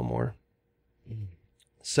hit him for 1 more.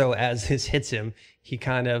 So as his hits him, he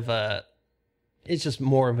kind of it's just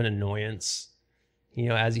more of an annoyance,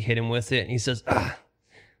 as you hit him with it, and he says,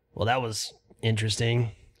 well, that was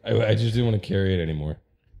interesting. I just didn't want to carry it anymore.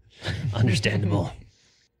 Understandable.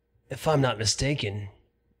 If I'm not mistaken,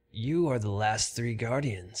 you are the last 3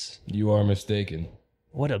 guardians. You are mistaken.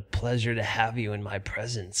 What a pleasure to have you in my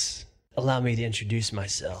presence. Allow me to introduce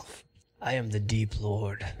myself. I am the Deep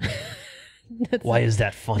Lord. Why is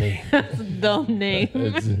that funny? That's a dumb name.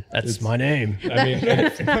 That's my name.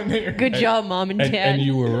 I mean, Good job, Mom and Dad. and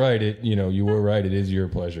you were right. You were right. It is your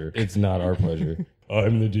pleasure. It's not our pleasure.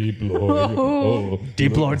 I'm the Deep Lord. Oh,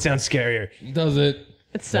 Deep Lord sounds scarier. Does it?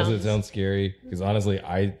 It sounds... Does it sound scary? Because honestly,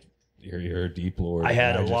 you're a Deep Lord. I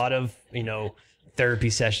had a lot of, therapy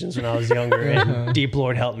sessions when I was younger, and Deep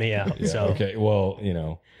Lord helped me out. Yeah, So okay, well,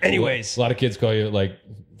 anyways, a lot of kids call you like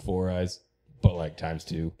 4 eyes, but like times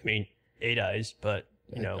 2. I mean 8 eyes, but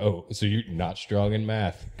Oh, so you're not strong in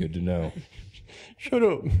math. Good to know. Shut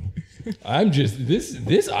up. I'm just this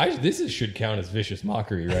should count as vicious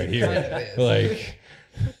mockery right here. Like,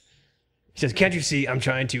 He says, "Can't you see? I'm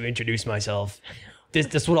trying to introduce myself.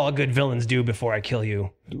 This what all good villains do before I kill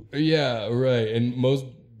you." yeah, right. And most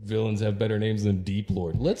villains have better names than Deep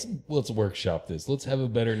Lord. Let's workshop this. Let's have a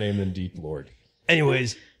better name than Deep Lord.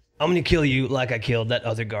 Anyways, I'm gonna kill you like I killed that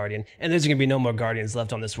other guardian, and there's gonna be no more guardians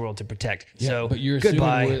left on this world to protect. So but you're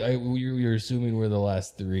goodbye. assuming you're assuming we're the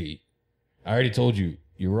last 3. I already told you.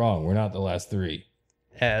 You're wrong. We're not the last 3.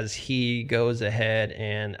 As he goes ahead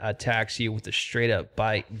and attacks you with a straight up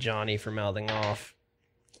bite, Johnny, for mouthing off.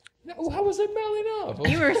 No, how was I mouthing off?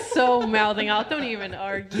 You were so mouthing off. Don't even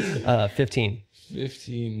argue. 15.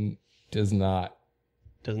 15 does not.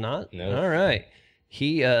 Does not? No. All right.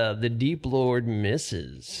 He, the Deep Lord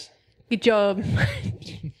misses. Good job.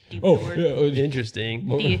 Oh, yeah,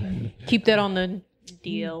 Interesting. Keep that on the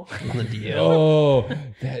DL. On the DL. oh,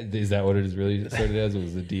 is that what it is really started as? It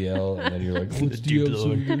was the DL, and then you're like, "What's Deep DL? So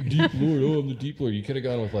Lord. you're Deep Lord. Oh, I'm the Deep Lord." You could have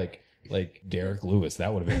gone with like Derek Lewis.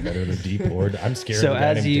 That would have been better than Deep Lord. I'm scared. So of a guy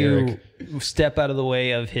as named you Derek. step out of the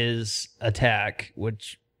way of his attack,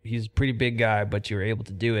 which he's a pretty big guy, but you're able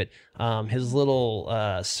to do it, his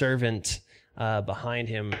little servant behind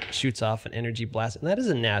him shoots off an energy blast, and that is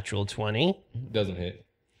a natural 20. Doesn't hit.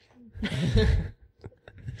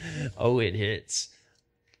 Oh, it hits.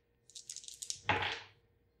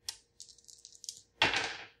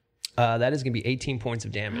 That is going to be 18 points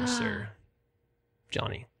of damage, sir.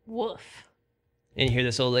 Johnny. Woof. And you hear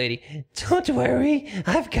this old lady, "Don't worry,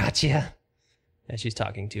 I've got you." As she's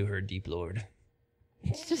talking to her Deep Lord.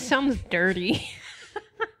 It just sounds dirty.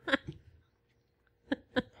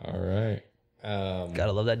 All right.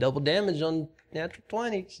 Gotta love that double damage on natural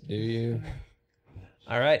 20s. Do you?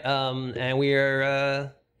 All right, and we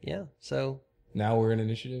are, so Now we're in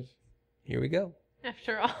initiative. here we go.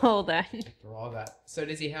 After all that. For all that. So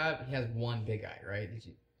does he have? He has 1 big eye, right? Did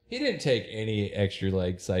you? He didn't take any extra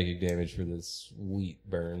like psychic damage for the sweet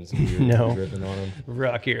burns we were No. ripping on him.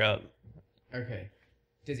 Rock, you're up. Okay.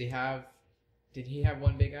 Does he have? Did he have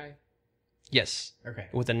 1 big eye? Yes, Okay.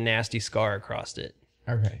 with a nasty scar across it.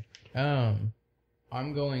 Okay.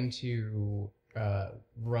 I'm going to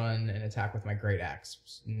run and attack with my great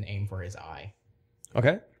axe and aim for his eye.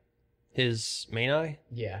 Okay. His main eye?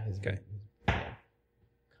 Yeah. His Okay. Yeah.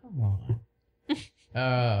 Come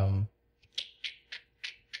on.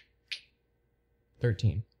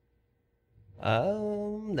 13.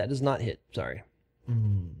 That does not hit. Sorry.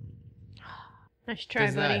 Nice try,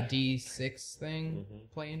 Does buddy. that D6 thing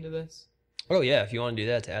play into this? Oh yeah, if you want to do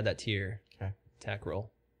that, to add that to your Okay. attack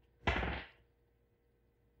roll.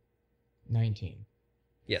 19.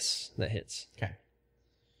 Yes, that hits. Okay.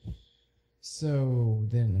 So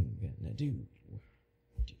then I'm gonna do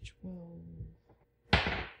D12.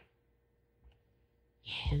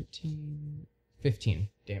 13, 15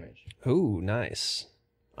 damage. Ooh, nice.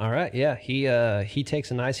 All right, yeah. He takes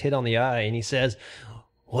a nice hit on the eye, and he says,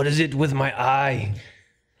 "What is it with my eye?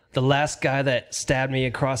 The last guy that stabbed me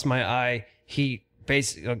across my eye,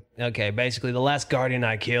 basically the last guardian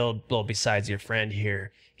I killed, well, besides your friend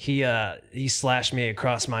here, he slashed me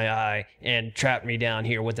across my eye and trapped me down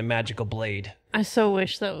here with a magical blade." I so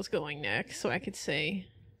wish that was going next so I could say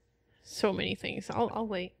so many things. I'll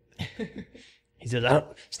wait. He says,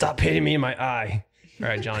 "Stop hitting me in my eye." All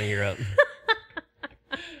right, Johnny, you're up.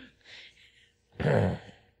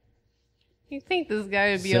 You think this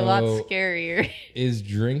guy would be a lot So- scarier. Is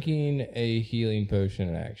drinking a healing potion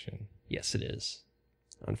an action? Yes, it is.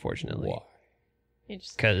 Unfortunately. Why?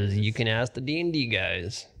 Because you can ask the D&D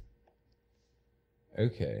guys.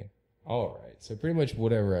 Okay. All right. So pretty much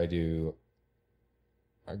whatever I do,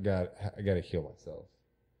 I got to heal myself.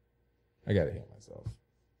 I got to heal myself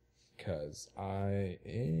because I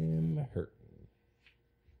am hurting.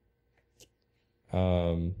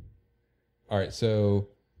 All right. So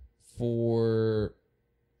for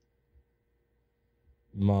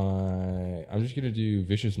I'm just gonna do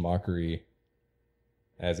vicious mockery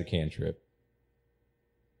as a cantrip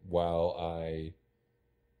while I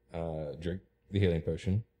drink the healing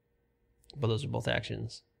potion. But those are both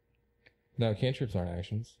actions. No, cantrips aren't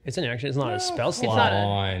actions. It's an action. It's not a spell it's slot. not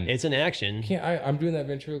On. It's an action. I'm doing that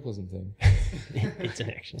ventriloquism thing. It's an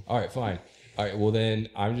action. All right, fine. All right, well then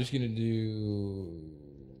I'm just gonna do.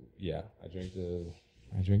 Yeah, I drink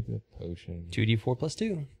the potion. 2d4 plus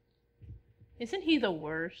 2. Isn't he the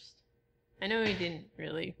worst? I know he didn't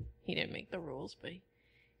make the rules, but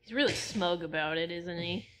he's really smug about it, isn't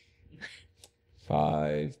he?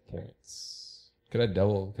 5 points. Could I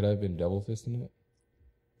have been double fisting it?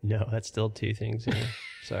 No, that's still 2 things here.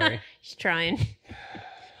 Sorry. He's trying.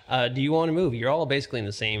 Do you want to move? You're all basically in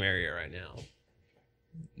the same area right now.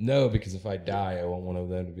 No, because if I die, I want one of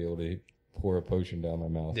them to be able to pour a potion down my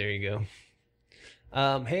mouth. There you go.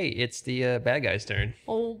 Hey, it's the bad guy's turn.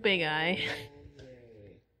 Old big eye.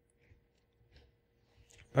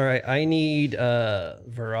 All right, I need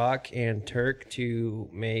Varrock and Turk to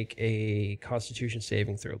make a Constitution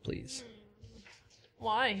saving throw, please.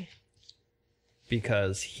 Why?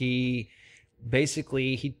 Because he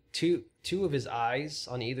basically two of his eyes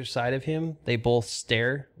on either side of him, they both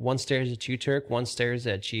stare. One stares at you, Turk. One stares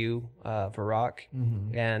at you, Varrock,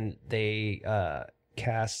 and they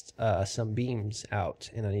cast some beams out.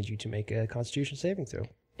 And I need you to make a Constitution saving throw.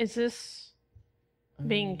 Is this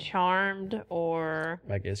being charmed or...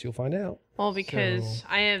 I guess you'll find out. Well, because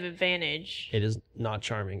I have advantage. It is not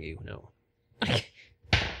charming you, no.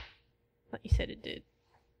 Thought you said it did.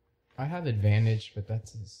 I have advantage, but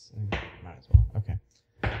that's might as well. Okay.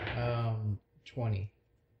 20.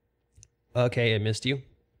 Okay, it missed you.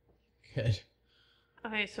 Good.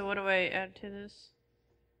 Okay, so what do I add to this?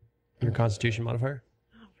 Your Constitution modifier.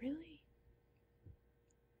 Oh, really?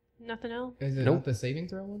 Nothing else? Is it Nope. not the saving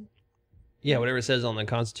throw one? Yeah, whatever it says on the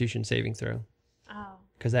Constitution saving throw, Oh.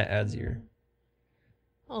 because that adds your.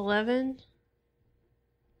 11?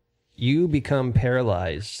 You become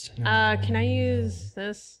paralyzed. Can I use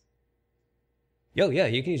this? Yo, yeah,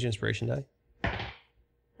 you can use your inspiration die.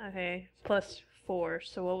 Okay, plus 4.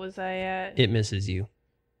 So what was I at? It misses you.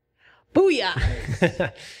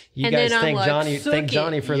 Booyah! You And guys then I'm thank like, Johnny. "Suck Thank it."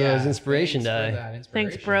 Johnny for those inspiration die.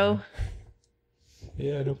 Thanks, bro.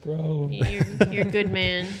 Yeah, no problem. You're a good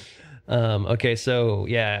man. Okay, so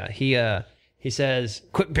yeah, he says,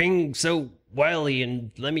 "Quit being so wily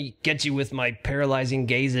and let me get you with my paralyzing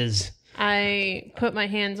gazes." I put my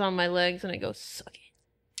hands on my legs and I go, suck it.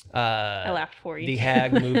 I laughed for you. The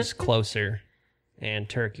hag moves closer, and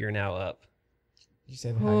Turk, you're now up. You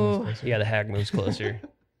said the hag was closer? Yeah, the hag moves closer.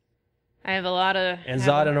 I have a lot of... And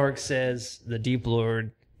Zodanork says, the Deep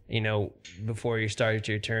Lord, before you started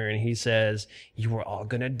your turn, he says, "You are all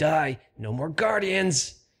gonna die. No more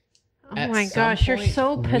guardians." Oh At my some gosh, you're point,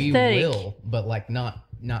 so pathetic. We will, but like not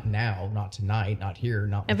now, not tonight, not here,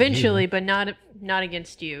 not with Eventually, you. but not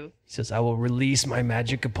against you. He says, "I will release my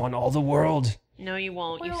magic upon all the world." No, you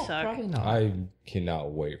won't. You Well, suck. Probably not. I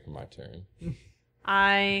cannot wait for my turn.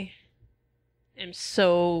 I am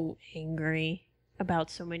so angry about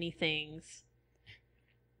so many things.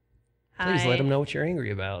 Please let him know what you're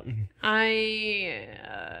angry about. I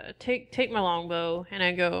take my longbow and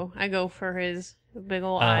I go for his big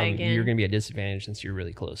old eye again. You're going to be at disadvantage since you're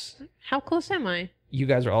really close. How close am I? You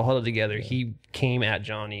guys are all huddled together. He came at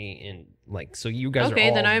Johnny and so you guys are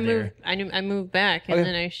all then I there. move. I move back and Okay.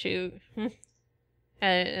 then I shoot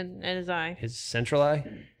at his eye. His central eye?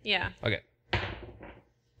 Yeah. Okay.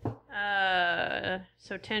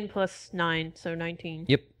 So 10 plus 9, so 19.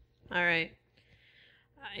 Yep. All right.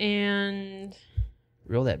 And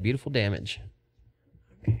Roll that beautiful damage.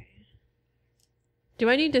 okay. Do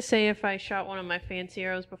I need to say if I shot one of my fancy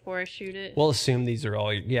arrows before I shoot it? We'll assume these are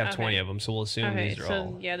all. You have Okay. 20 of them, so we'll assume okay, these are so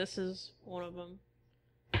all. yeah, this is one of them.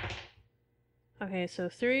 Okay, so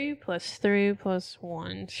 3 plus 3 plus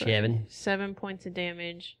 1. So 7. 7 points of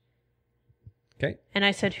damage. Okay. And I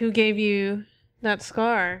said, who gave you that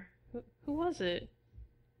scar? Who was it?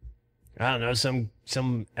 I don't know,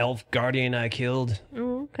 some elf guardian I killed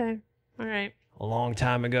Oh, okay. All right. a long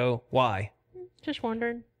time ago. Why? Just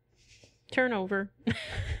wondered. Turn over.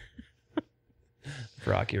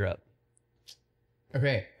 Brock, you're up.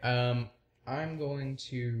 Okay. I'm going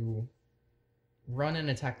to run and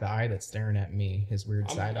attack the eye that's staring at me. His weird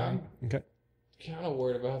side eye. Okay. Kind of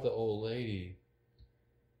worried about the old lady.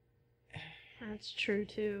 That's true,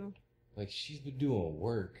 too. Like, she's been doing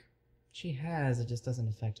work. She has. It just doesn't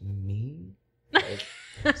affect me.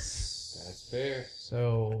 That's fair.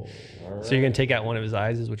 So. All right. So you're gonna take out one of his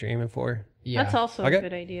eyes, is what you're aiming for? Yeah. That's also Okay. a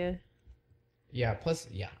good idea. Yeah. Plus,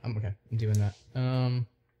 yeah. I'm okay. I'm doing that.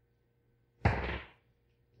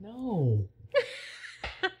 No.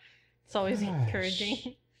 It's always Gosh.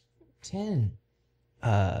 encouraging. 10.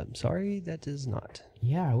 Sorry, that does not.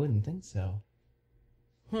 Yeah, I wouldn't think so.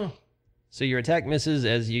 Huh. So your attack misses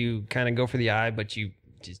as you kind of go for the eye, but you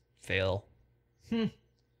just fail.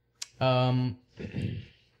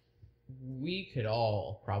 We could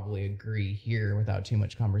all probably agree here without too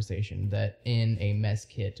much conversation that in a mess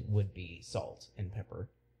kit would be salt and pepper.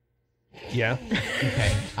 Yeah.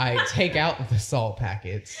 Okay. I take out the salt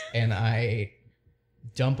packets and I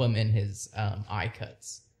dump them in his eye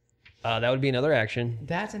cuts. That would be another action.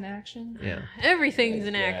 That's an action? Yeah. Everything's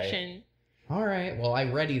an Yeah. action. All right. Well, I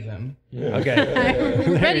ready them. Okay.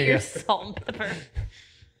 Ready you your go. salt and pepper.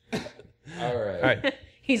 All right. All right.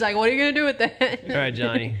 He's like, what are you going to do with that? All right,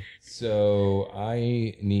 Johnny. So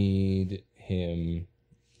I need him,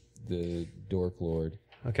 the Dork Lord,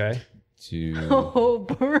 Okay. to Oh,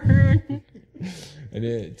 burn.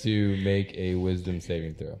 to make a Wisdom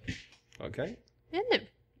saving throw. Okay. Isn't it?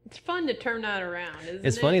 It's fun to turn that around, isn't it?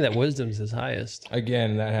 It's funny that wisdom's his highest.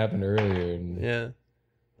 Again, that happened earlier and Yeah.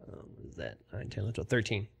 What is that? 9, 10, 11, 12,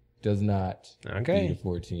 13. does not Okay. beat a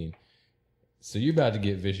 14. So you're about to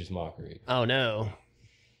get vicious mockery. Oh, no.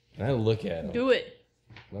 And I look at him. Do it.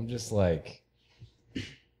 And I'm just like,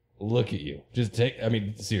 look at you. Just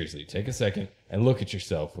seriously, take a second and look at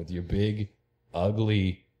yourself with your big,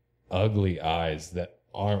 ugly, ugly eyes that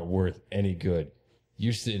aren't worth any good.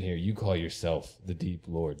 You're sitting here, you call yourself the Deep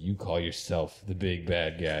Lord. You call yourself the big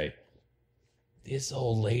bad guy. This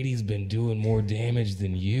old lady's been doing more damage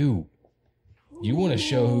than you. You want to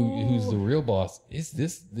show who's the real boss. It's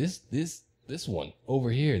this one over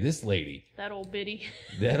here, this lady. That old biddy.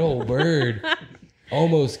 That old bird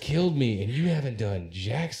almost killed me, and you haven't done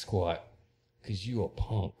jack squat because you a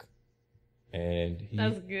punk. And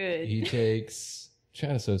That's good. he takes,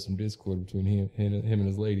 trying to sow some discord between him and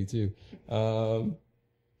his lady too.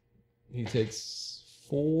 He takes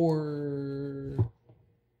 4.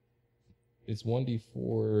 It's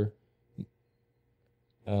 1d4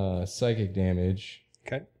 psychic damage.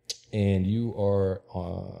 Okay. And you are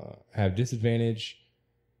have disadvantage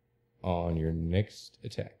on your next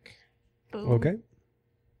attack. Boom. Okay.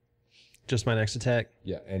 Just my next attack.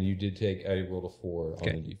 Yeah, and you did take. I rolled a 4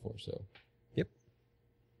 Okay. on the d4. So Good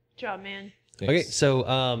job, man. thanks. Okay,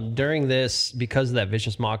 so during this, because of that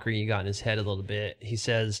vicious mockery you got in his head a little bit, he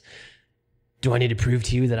says, "Do I need to prove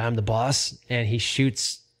to you that I'm the boss?" And he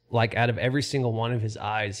shoots, like, out of every single one of his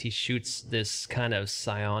eyes, he shoots this kind of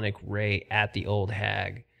psionic ray at the old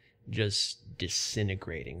hag, just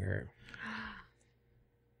disintegrating her.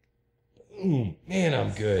 Man,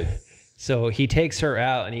 I'm good. So he takes her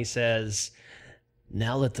out and he says,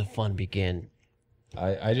 "Now let the fun begin."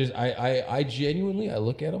 I genuinely, I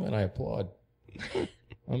look at him and I applaud.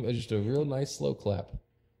 I'm just a real nice slow clap.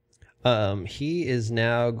 He is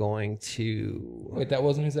now going to... Wait, that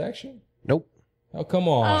wasn't his action? Nope. Oh, come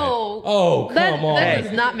on. Oh, come that, on. That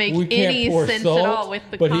does not make We can't any pour sense salt, at all with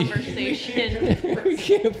the but conversation. we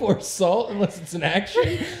can't pour salt unless it's an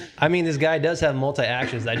action. I mean, this guy does have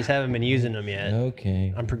multi-actions. I just haven't been using them yet.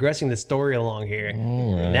 Okay. I'm progressing the story along here.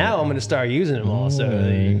 All right. Now I'm going to start using them all, so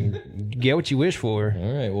you get what you wish for.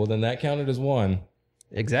 All right. Well, then that counted as 1.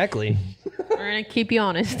 Exactly. We're going to keep you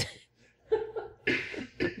honest.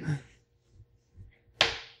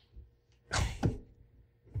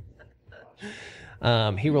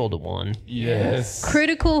 He rolled a 1. Yes.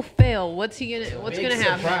 Critical fail. What's gonna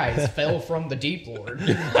happen? Surprise! Fell from the Deep Lord.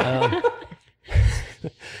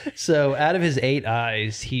 So out of his 8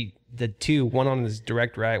 eyes, the 2, one on his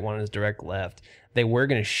direct right, one on his direct left, they were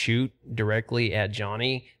going to shoot directly at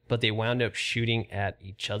Johnny, but they wound up shooting at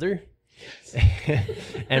each other.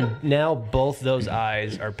 And now both those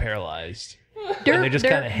eyes are paralyzed. And they're just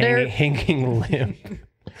kind of hanging limp.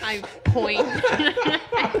 I point.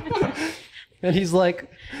 And he's like,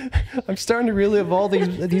 I'm starting to relive all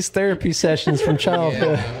these therapy sessions from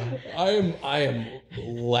childhood. Yeah. I am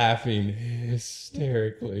laughing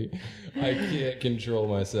hysterically. I can't control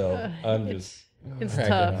myself. I'm just It's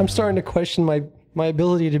cracking tough. up. I'm starting to question my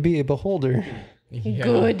ability to be a beholder. Yeah.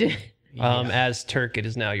 Good. As Turk, it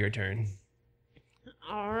is now your turn.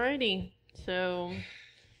 Alrighty. So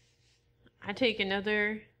I take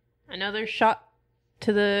another shot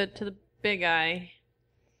to the big eye.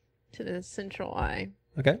 To the central eye.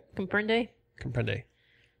 Okay. Comprende? Comprende.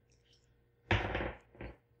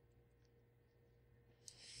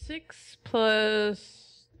 6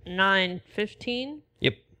 plus 9, 15.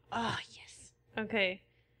 Yep. Ah, yes. Okay.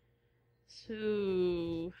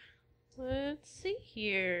 So, let's see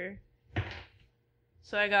here.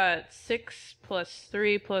 So I got 6 plus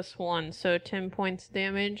 3 plus 1, so 10 points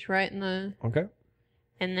damage right in the... Okay.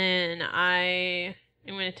 And then I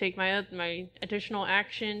am going to take my additional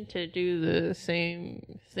action to do the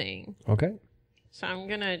same thing. Okay. So I'm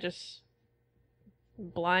going to just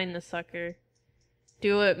blind the sucker.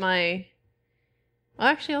 Do it my... Well,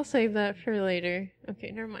 actually, I'll save that for later.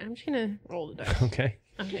 Okay, never mind. I'm just going to roll the dice. Okay.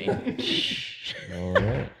 Okay. All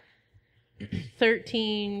right.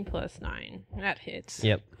 13 plus 9. That hits.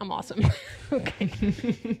 Yep. I'm awesome.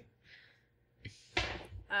 Okay.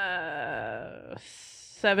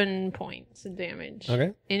 7 points of damage.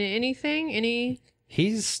 Okay. Anything? Any?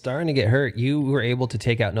 He's starting to get hurt. You were able to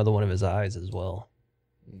take out another one of his eyes as well.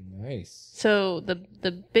 Nice. So the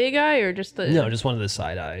big eye or just the... No, just one of the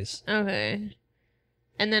side eyes. Okay.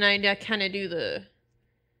 And then I kind of do the...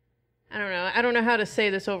 I don't know how to say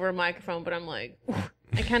this over a microphone, but I'm like...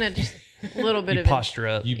 I kind of just... A little bit You of posture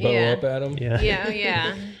up. You bow Yeah. up at him? Yeah.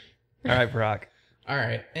 Yeah. All right, Brock. All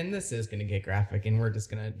right, and this is going to get graphic, and we're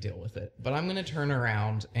just going to deal with it. But I'm going to turn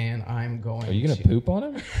around, and I'm going Are you going to poop on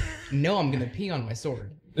him? No, I'm going to pee on my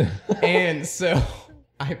sword. And so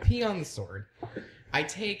I pee on the sword. I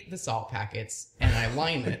take the salt packets, and I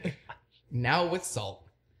line it, now with salt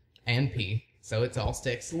and pee, so it all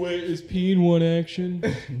sticks. Wait, is peeing one action?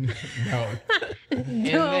 No. And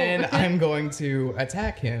then I'm going to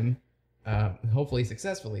attack him, hopefully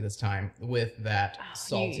successfully this time, with that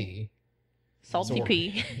salty... Salty sword.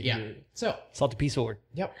 pea. Yeah. So, Salty pea sword.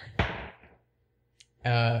 yep.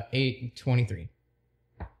 8:23.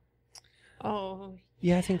 Oh,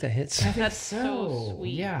 Yeah, I think that hits. that's so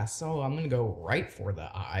sweet. Yeah, so I'm gonna go right for the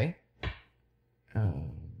eye.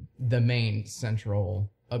 The main, central,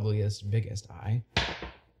 ugliest, biggest eye.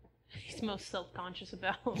 He's most self-conscious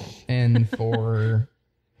about. And for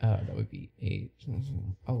that would be 8,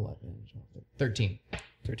 11, 13.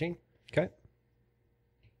 13. Okay.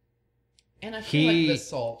 And I feel He- like the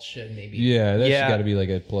salt should maybe Yeah, that's Yeah. got to be like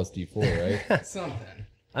a plus D4, right? something.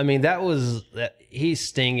 I mean, he's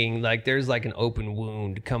stinging. Like, there's like an open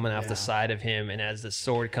wound coming off Yeah. the side of him. And as the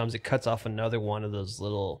sword comes, it cuts off another one of those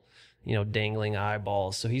little, dangling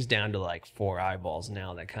eyeballs. So he's down to like 4 eyeballs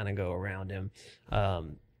now that kind of go around him.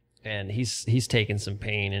 And he's taking some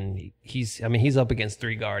pain, and he's up against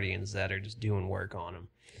 3 guardians that are just doing work on him.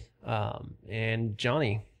 And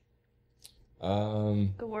Johnny.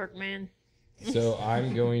 Good work, man. So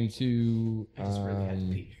I'm going to I just really had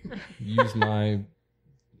to pee. use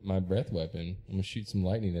my breath weapon. I'm gonna shoot some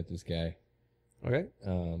lightning at this guy. Okay.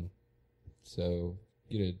 So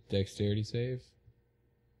get a dexterity save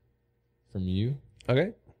from you.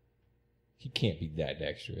 Okay. He can't be that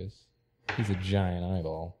dexterous. He's a giant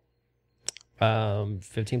eyeball.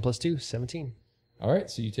 15 plus 2, 17. All right,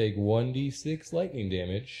 so you take 1d6 lightning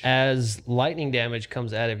damage. As lightning damage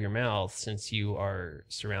comes out of your mouth, since you are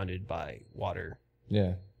surrounded by water,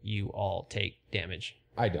 Yeah, you all take damage.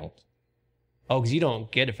 I don't. Oh, because you don't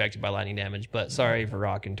get affected by lightning damage, but sorry for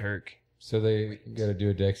Rock and Turk. So they got to do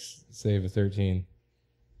a dex save of 13.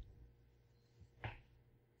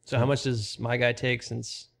 So how much does my guy take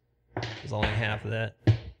since it's only half of that?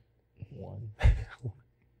 1.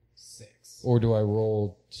 6. Or do I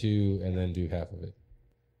roll 2 and then do half of it?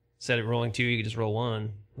 Instead of rolling 2, you could just roll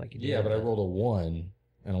 1 like you did. Yeah, but I rolled a 1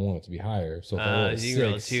 and I want it to be higher. So if I roll a you can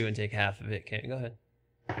roll a 6, 2 and take half of it. Okay, go ahead.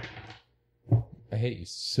 I hate you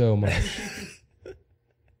so much.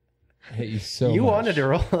 I hate you so much. You wanted to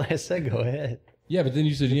roll. I said go ahead. Yeah, but then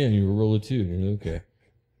you said, yeah, and you roll a 2. And you're like, okay.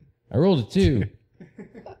 I rolled a 2.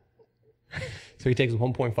 So he takes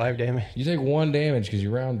 1.5 damage? You take 1 damage because you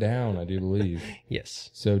round down, I do believe. Yes.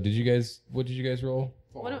 So what did you guys roll?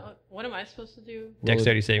 What am I supposed to do?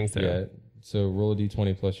 Dexterity saving throw. Yeah. So roll a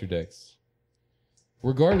d20 plus your dex.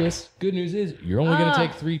 Regardless, good news is you're only going to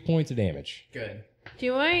take 3 points of damage. Good.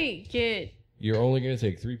 Do I get You're only going to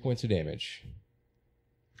take 3 points of damage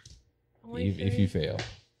only if three? you fail.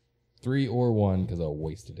 3 or 1 because I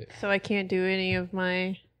wasted it. So I can't do any of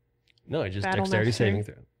my. No, just Battle dexterity master. saving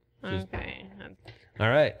throw. Okay. All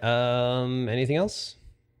right. Anything else?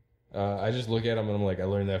 I just look at him and I'm like, I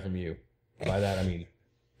learned that from you. By that I mean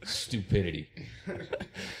stupidity.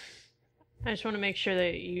 I just want to make sure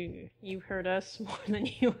that you heard us more than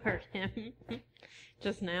you heard him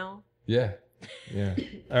just now. Yeah.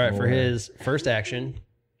 All right. For Or- his first action,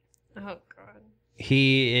 Oh God.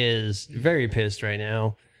 he is very pissed right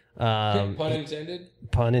now. Pun intended.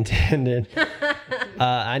 Pun intended.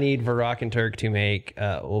 I need Varrock and Turk to make.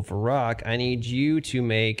 Varrock, I need you to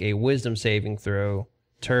make a Wisdom saving throw.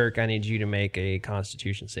 Turk, I need you to make a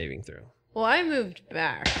Constitution saving throw. Well, I moved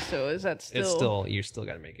back, so is that still? It's still you still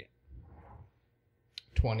got to make it.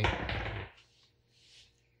 20.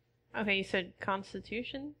 Okay. You said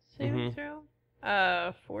Constitution saving throw.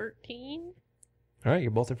 14. All right,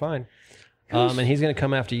 you both are fine. And he's going to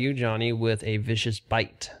come after you, Johnny, with a vicious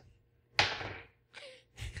bite.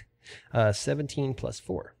 17 plus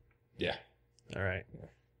 4. Yeah. All right.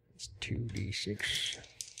 It's 2d6.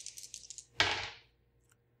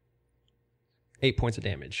 8 points of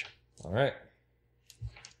damage. All right.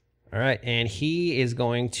 All right, and he is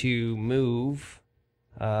going to move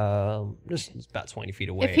just about 20 feet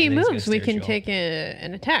away. If he and then he's gonna moves, we stare at can you all. take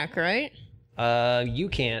an attack, right? You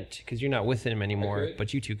can't because you're not with him anymore, could.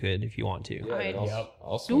 but you two could if you want to. Alright.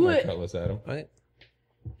 I'll swing my it. cutlass at him. Okay.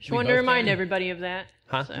 Just We wanted to both remind can. everybody of that.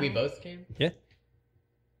 Huh? So. We both can? Yeah.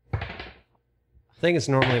 I think it's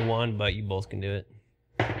normally 1, but you both can do it.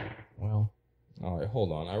 Well. All right,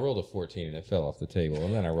 hold on. I rolled a 14 and it fell off the table,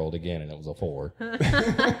 and then I rolled again and it was a 4.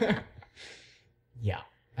 Yeah.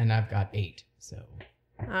 And I've got 8, so.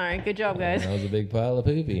 All right, good job, guys. That was a big pile of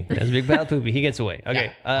poopy. That's a big pal poopy. He gets away.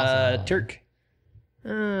 Okay. Yeah, awesome. Turk.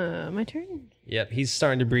 My turn. Yep, he's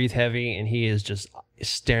starting to breathe heavy, and he is just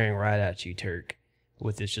staring right at you, Turk,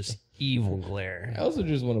 with this just evil glare. I also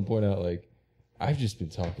just want to point out, like, I've just been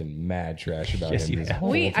talking mad trash about Yes, him you this have.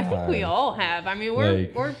 whole I time. think we all have. I mean,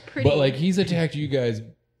 Like, we're pretty. But, like, he's attacked you guys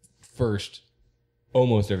first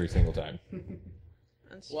almost every single time.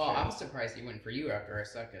 That's Well, true. I was surprised he went for you after I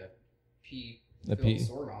stuck a pea A filled pea.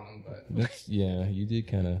 sword on him, but That's, yeah, you did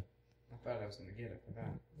kind of. I thought I was going to get it for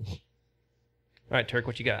that. All right, Turk,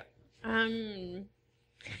 what you got? I'm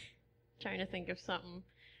trying to think of something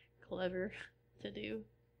clever to do.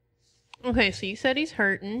 Okay, so you said he's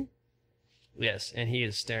hurting. Yes, and he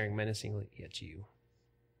is staring menacingly at you.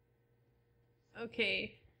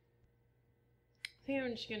 Okay. I think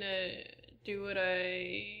I'm just gonna do what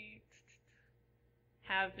I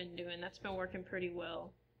have been doing. That's been working pretty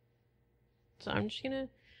well. So I'm just gonna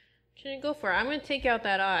go for it. I'm gonna take out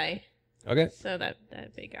that eye. Okay. So that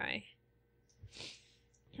big eye.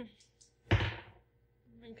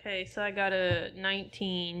 Okay, so I got a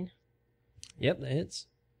 19. Yep, that hits.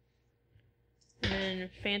 And then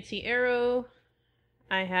fancy arrow.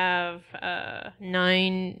 I have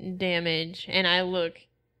 9 damage, and I'm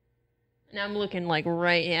looking like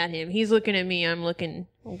right at him. He's looking at me. I'm looking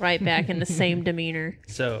right back in the same demeanor.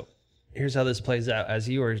 So here's how this plays out.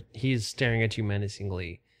 He's staring at you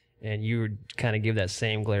menacingly, and you kind of give that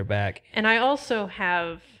same glare back. And I also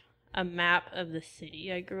have a map of the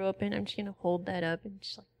city I grew up in. I'm just gonna hold that up and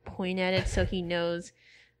just like point at it so he knows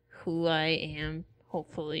who I am.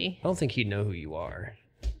 Hopefully, I don't think he'd know who you are.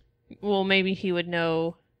 well, maybe he would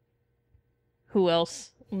know who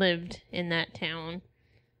else lived in that town.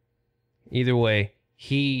 Either way,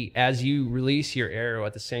 as you release your arrow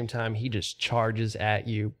at the same time, he just charges at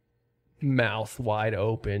you, mouth wide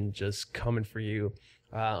open, just coming for you.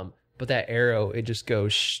 But that arrow, it just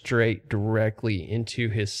goes straight directly into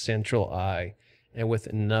his central eye, and with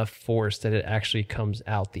enough force that it actually comes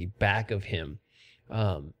out the back of him,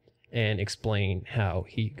 and explain how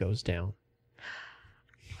he goes down.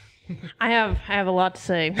 I have a lot to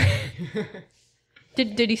say.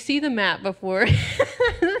 Did he see the map before?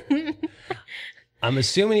 I'm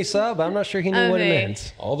assuming he saw, but I'm not sure he knew what it Okay.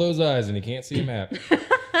 meant. All those eyes, and he can't see a map.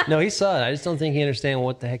 No, he saw it. I just don't think he understand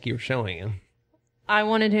what the heck you were showing him. I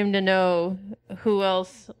wanted him to know who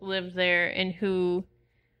else lived there and who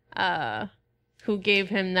gave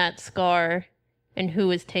him that scar and who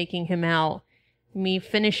was taking him out. Me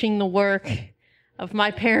finishing the work of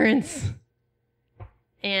my parents.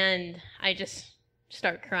 And I just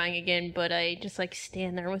start crying again, but I just like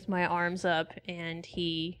stand there with my arms up and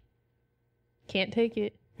he can't take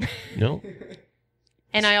it. No.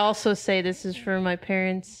 And I also say this is for my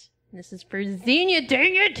parents This is for Xenia,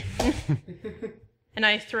 dang it! And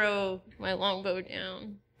I throw my longbow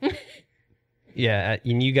down. Yeah,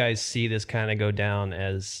 and you guys see this kind of go down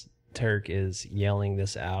as Turk is yelling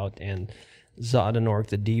this out, and Zodanork,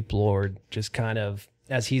 the Deep Lord, just kind of,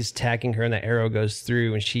 as he's attacking her and the arrow goes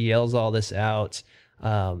through and she yells all this out,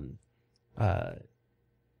 Varrock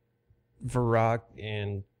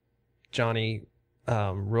and Johnny,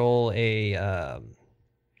 roll a,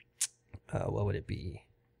 what would it be?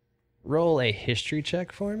 Roll a history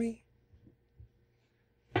check for me.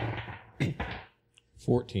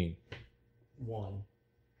 14. 1.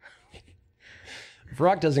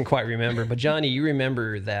 Varrock doesn't quite remember, but Johnny, you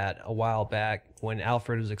remember that a while back when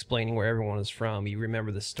Alfred was explaining where everyone was from. You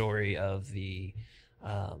remember the story of the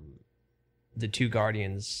two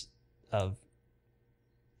guardians of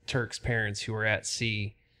Turk's parents who were at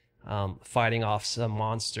sea, fighting off some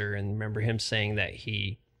monster, and remember him saying that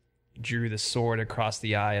he drew the sword across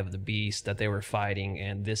the eye of the beast that they were fighting,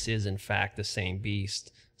 and this is in fact the same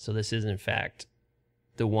beast. So this is in fact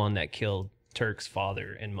the one that killed Turk's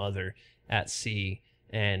father and mother at sea,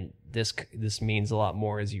 and this means a lot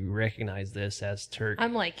more as you recognize this as Turk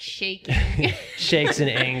I'm like shaking. shakes in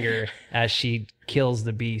anger as she kills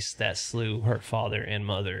the beast that slew her father and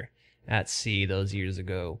mother at sea those years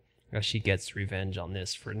ago. As she gets revenge on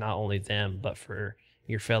this for not only them, but for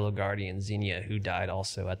your fellow guardian Xenia, who died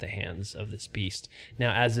also at the hands of this beast.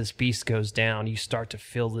 Now, as this beast goes down, you start to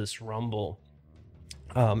feel this rumble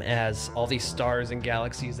as all these stars and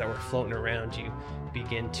galaxies that were floating around you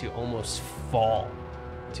begin to almost fall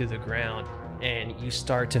to the ground, and you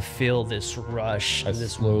start to feel this rush,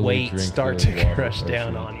 this weight start to crush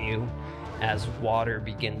down on you as water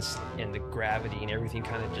begins, and the gravity and everything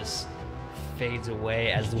kind of just fades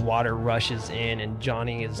away as the water rushes in, and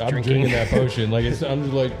Johnny is drinking that potion. Like I'm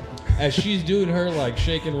just like, as she's doing her like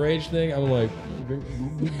shake and rage thing, I'm like,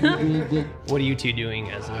 what are you two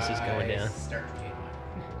doing as this is going down?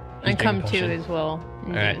 I come to potion? as well.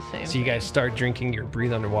 All right, so you guys start drinking your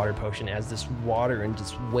breathe underwater potion as this water and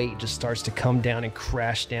just weight just starts to come down and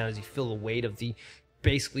crash down as you feel the weight of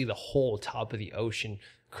basically the whole top of the ocean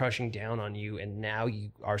crushing down on you, and now you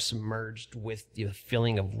are submerged with the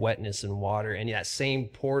feeling of wetness and water, and that same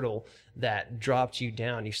portal that dropped you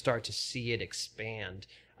down, you start to see it expand,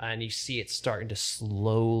 and you see it starting to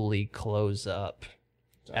slowly close up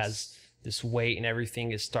as this weight and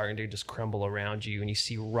everything is starting to just crumble around you, and you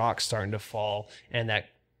see rocks starting to fall, and that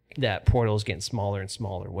portal is getting smaller and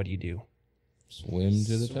smaller. What do you do? Swim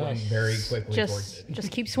to the top. Very quickly towards it.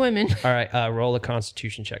 Just keep swimming. All right, roll a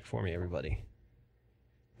Constitution check for me, everybody.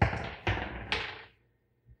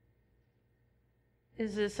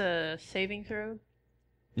 Is this a saving throw?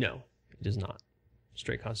 No, it is not.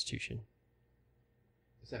 Straight Constitution.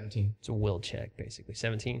 17. It's a will check, basically.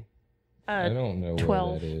 17. I don't know 12.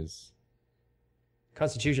 where that is.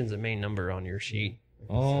 Constitution's the main number on your sheet.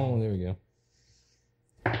 Oh, there we go.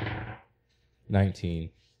 19.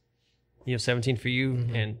 You have 17 for you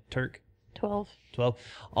and Turk? 12. 12.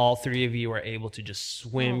 All three of you are able to just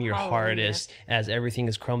swim your hardest as everything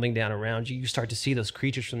is crumbling down around you. You start to see those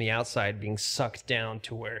creatures from the outside being sucked down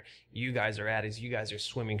to where you guys are at as you guys are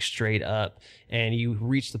swimming straight up. And you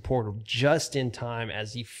reach the portal just in time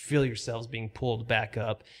as you feel yourselves being pulled back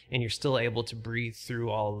up. And you're still able to breathe through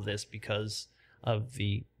all of this because of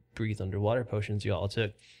the breathe underwater potions you all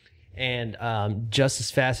took. And just as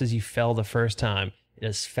fast as you fell the first time,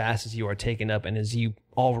 as fast as you are taken up, and as you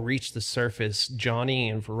all reach the surface, Johnny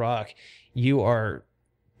and Varrock, you are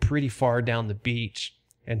pretty far down the beach,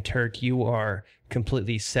 and Turk, you are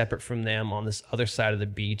completely separate from them on this other side of the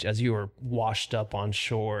beach as you are washed up on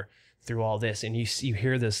shore through all this, and you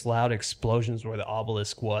hear this loud explosions where the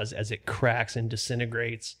obelisk was as it cracks and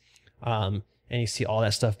disintegrates, and you see all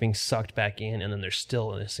that stuff being sucked back in, and then there's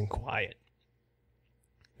stillness and quiet.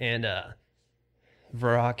 And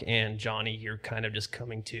Varrock and Johnny, you're kind of just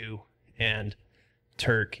coming to, and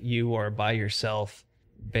Turk, you are by yourself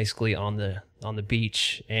basically on the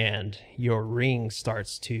beach, and your ring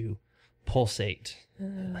starts to pulsate.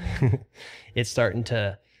 It's starting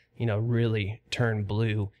to, really turn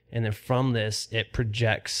blue, and then from this, it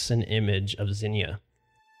projects an image of Xenia.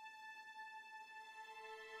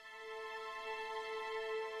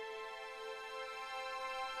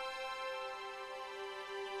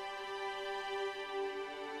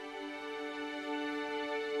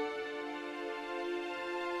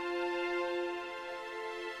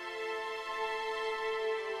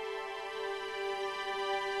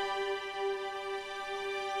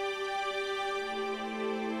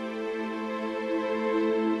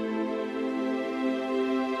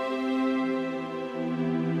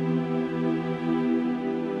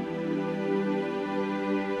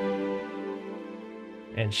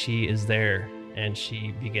 and she is there, and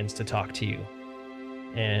she begins to talk to you.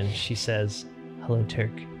 And she says, "Hello,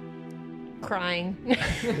 Turk." Crying.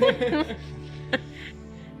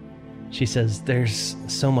 She says, "There's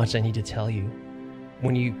so much I need to tell you.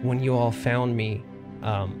 When you all found me,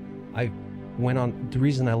 I went on. The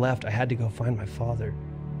reason I left, I had to go find my father."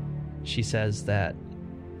 She says that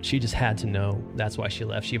she just had to know. That's why she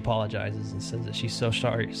left. She apologizes and says that she's so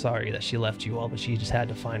sorry that she left you all, but she just had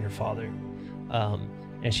to find her father.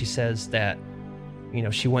 And she says that, you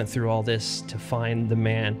know, she went through all this to find the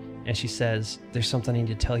man. And she says, "There's something I need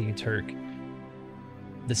to tell you, Turk.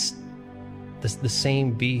 The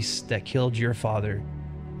same beast that killed your father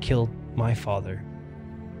killed my father.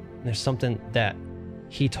 And there's something that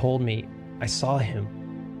he told me. I saw him.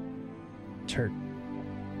 Turk,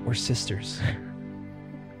 we're sisters."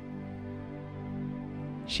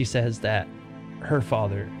 She says that her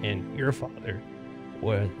father and your father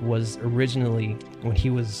was originally, when he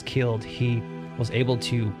was killed, he was able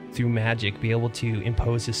to, through magic, be able to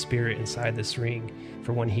impose his spirit inside this ring.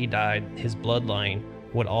 For when he died, his bloodline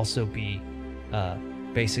would also be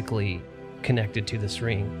basically connected to this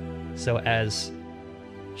ring. So as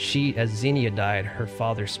Xenia died, her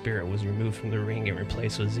father's spirit was removed from the ring and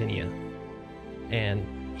replaced with Xenia. And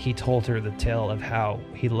he told her the tale of how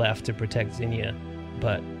he left to protect Xenia,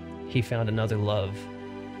 but he found another love,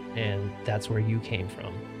 and that's where you came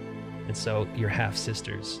from. And so you're half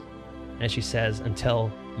sisters. And she says,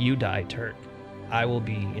 "Until you die, Turk, I will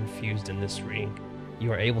be infused in this ring.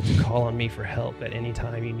 You are able to call on me for help at any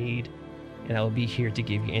time you need, and I will be here to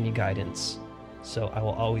give you any guidance. So I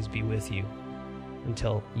will always be with you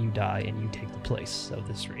until you die and you take the place of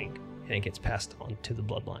this ring, and it gets passed on to the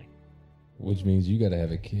bloodline." Which means you got to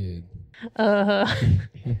have a kid.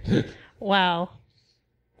 Wow.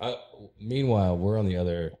 Meanwhile, we're on the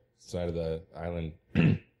other side of the island.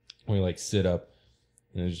 We like sit up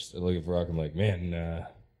and I just look at Rock. I'm like, man,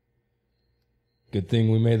 good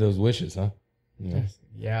thing we made those wishes, huh? Yeah.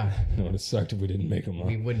 Yeah. It would have sucked if we didn't make them. Huh?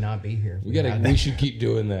 We would not be here. We should keep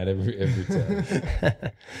doing that every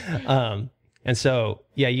time. And so,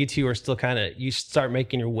 yeah, you two are still you start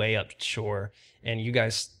making your way up shore, and you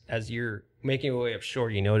guys, as you're making your way up shore,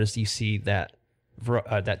 you see that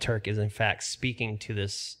that Turk is in fact speaking to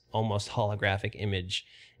this almost holographic image.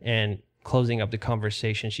 And closing up the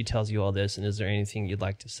conversation, she tells you all this. And is there anything you'd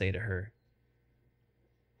like to say to her?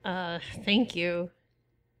 Thank you.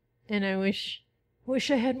 And I wish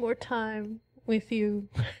I had more time with you.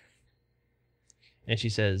 And she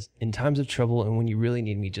says, "In times of trouble and when you really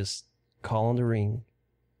need me, just call on the ring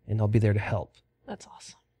and I'll be there to help." That's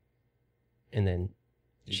awesome. And then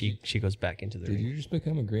she goes back into the Did ring. you just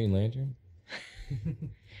become a Green Lantern?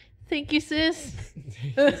 Thank you, sis.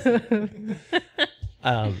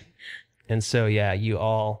 And so, yeah, you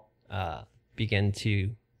all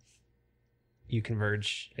you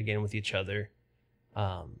converge again with each other.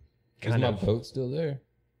 Is my boat still there?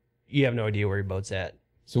 You have no idea where your boat's at.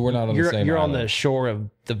 So we're not on the same You're on island. the shore of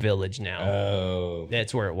the village now. Oh.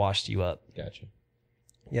 That's where it washed you up. Gotcha.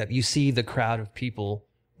 Yep. You see the crowd of people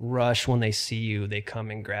rush when they see you. They come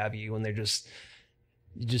and grab you, and they're just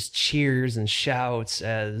cheers and shouts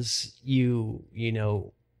as you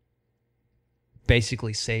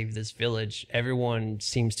basically save this village. Everyone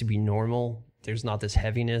seems to be normal. There's not this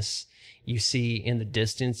heaviness. You see in the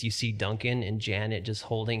distance, you see Duncan and Janet just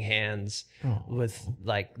holding hands with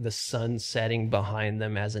like the sun setting behind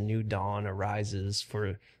them as a new dawn arises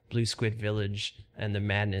for Blue Squid Village, and the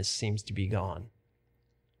madness seems to be gone.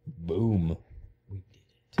 Boom.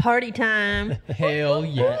 Party time. Hell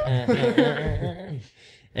yeah.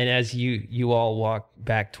 And as you all walk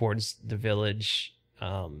back towards the village,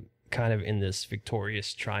 kind of in this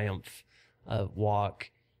victorious triumph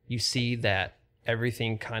walk, you see that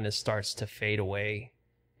everything kind of starts to fade away,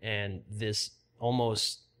 and this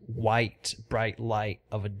almost white, bright light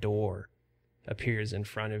of a door appears in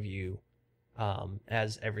front of you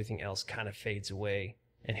as everything else kind of fades away.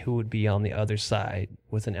 And who would be on the other side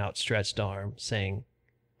with an outstretched arm saying,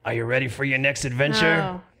 "Are you ready for your next adventure?"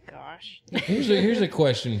 Oh, gosh. Here's a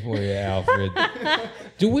question for you, Alfred.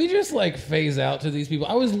 Do we just like phase out to these people?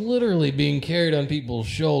 I was literally being carried on people's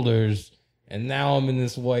shoulders, and now I'm in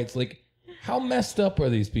this white. Like, how messed up are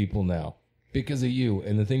these people now because of you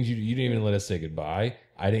and the things you didn't even let us say goodbye?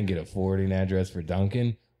 I didn't get a forwarding address for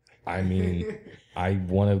Duncan. I mean, I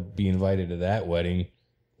want to be invited to that wedding.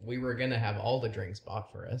 We were going to have all the drinks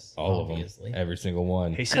bought for us. All obviously. of them. Every single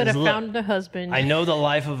one. He Could says, have "Look, found a husband. I know the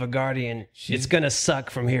life of a guardian. It's gonna suck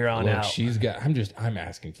from here on Look, out." she's got. I'm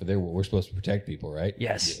asking for we're supposed to protect people, right?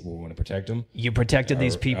 Yes. Yeah, we want to protect them. You protected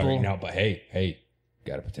these people. All right, now, but hey,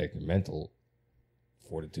 got to protect their mental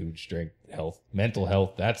fortitude, strength, health, mental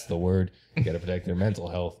health. That's the word. You got to protect their mental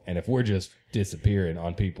health. And if we're just disappearing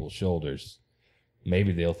on people's shoulders,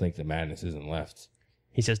 maybe they'll think the madness isn't left.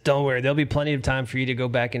 He says, don't worry, there'll be plenty of time for you to go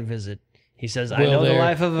back and visit. He says, I know the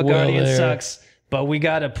life of a guardian sucks, but we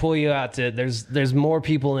got to pull you out to, there's more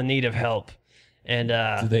people in need of help. And,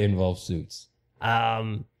 Do they involve suits?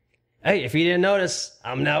 Hey, if you didn't notice,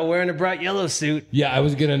 I'm now wearing a bright yellow suit. Yeah, I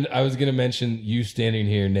was gonna mention you standing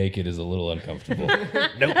here naked is a little uncomfortable.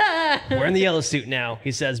 Nope. Wearing the yellow suit now,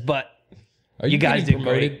 he says, but Are you guys getting do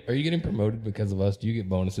promoted? great. Are you getting promoted because of us? Do you get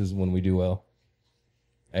bonuses when we do well?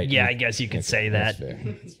 Hey, Yeah, I guess you could say that. That's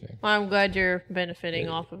fair. That's fair. I'm glad you're benefiting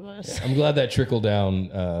off of us. I'm glad that trickle down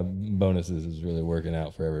bonuses is really working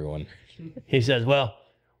out for everyone. He says, well,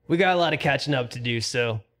 we got a lot of catching up to do,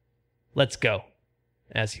 so let's go.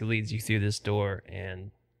 As he leads you through this door,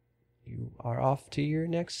 and you are off to your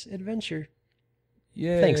next adventure.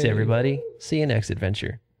 Yay. Thanks, everybody. See you next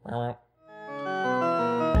adventure. Yay.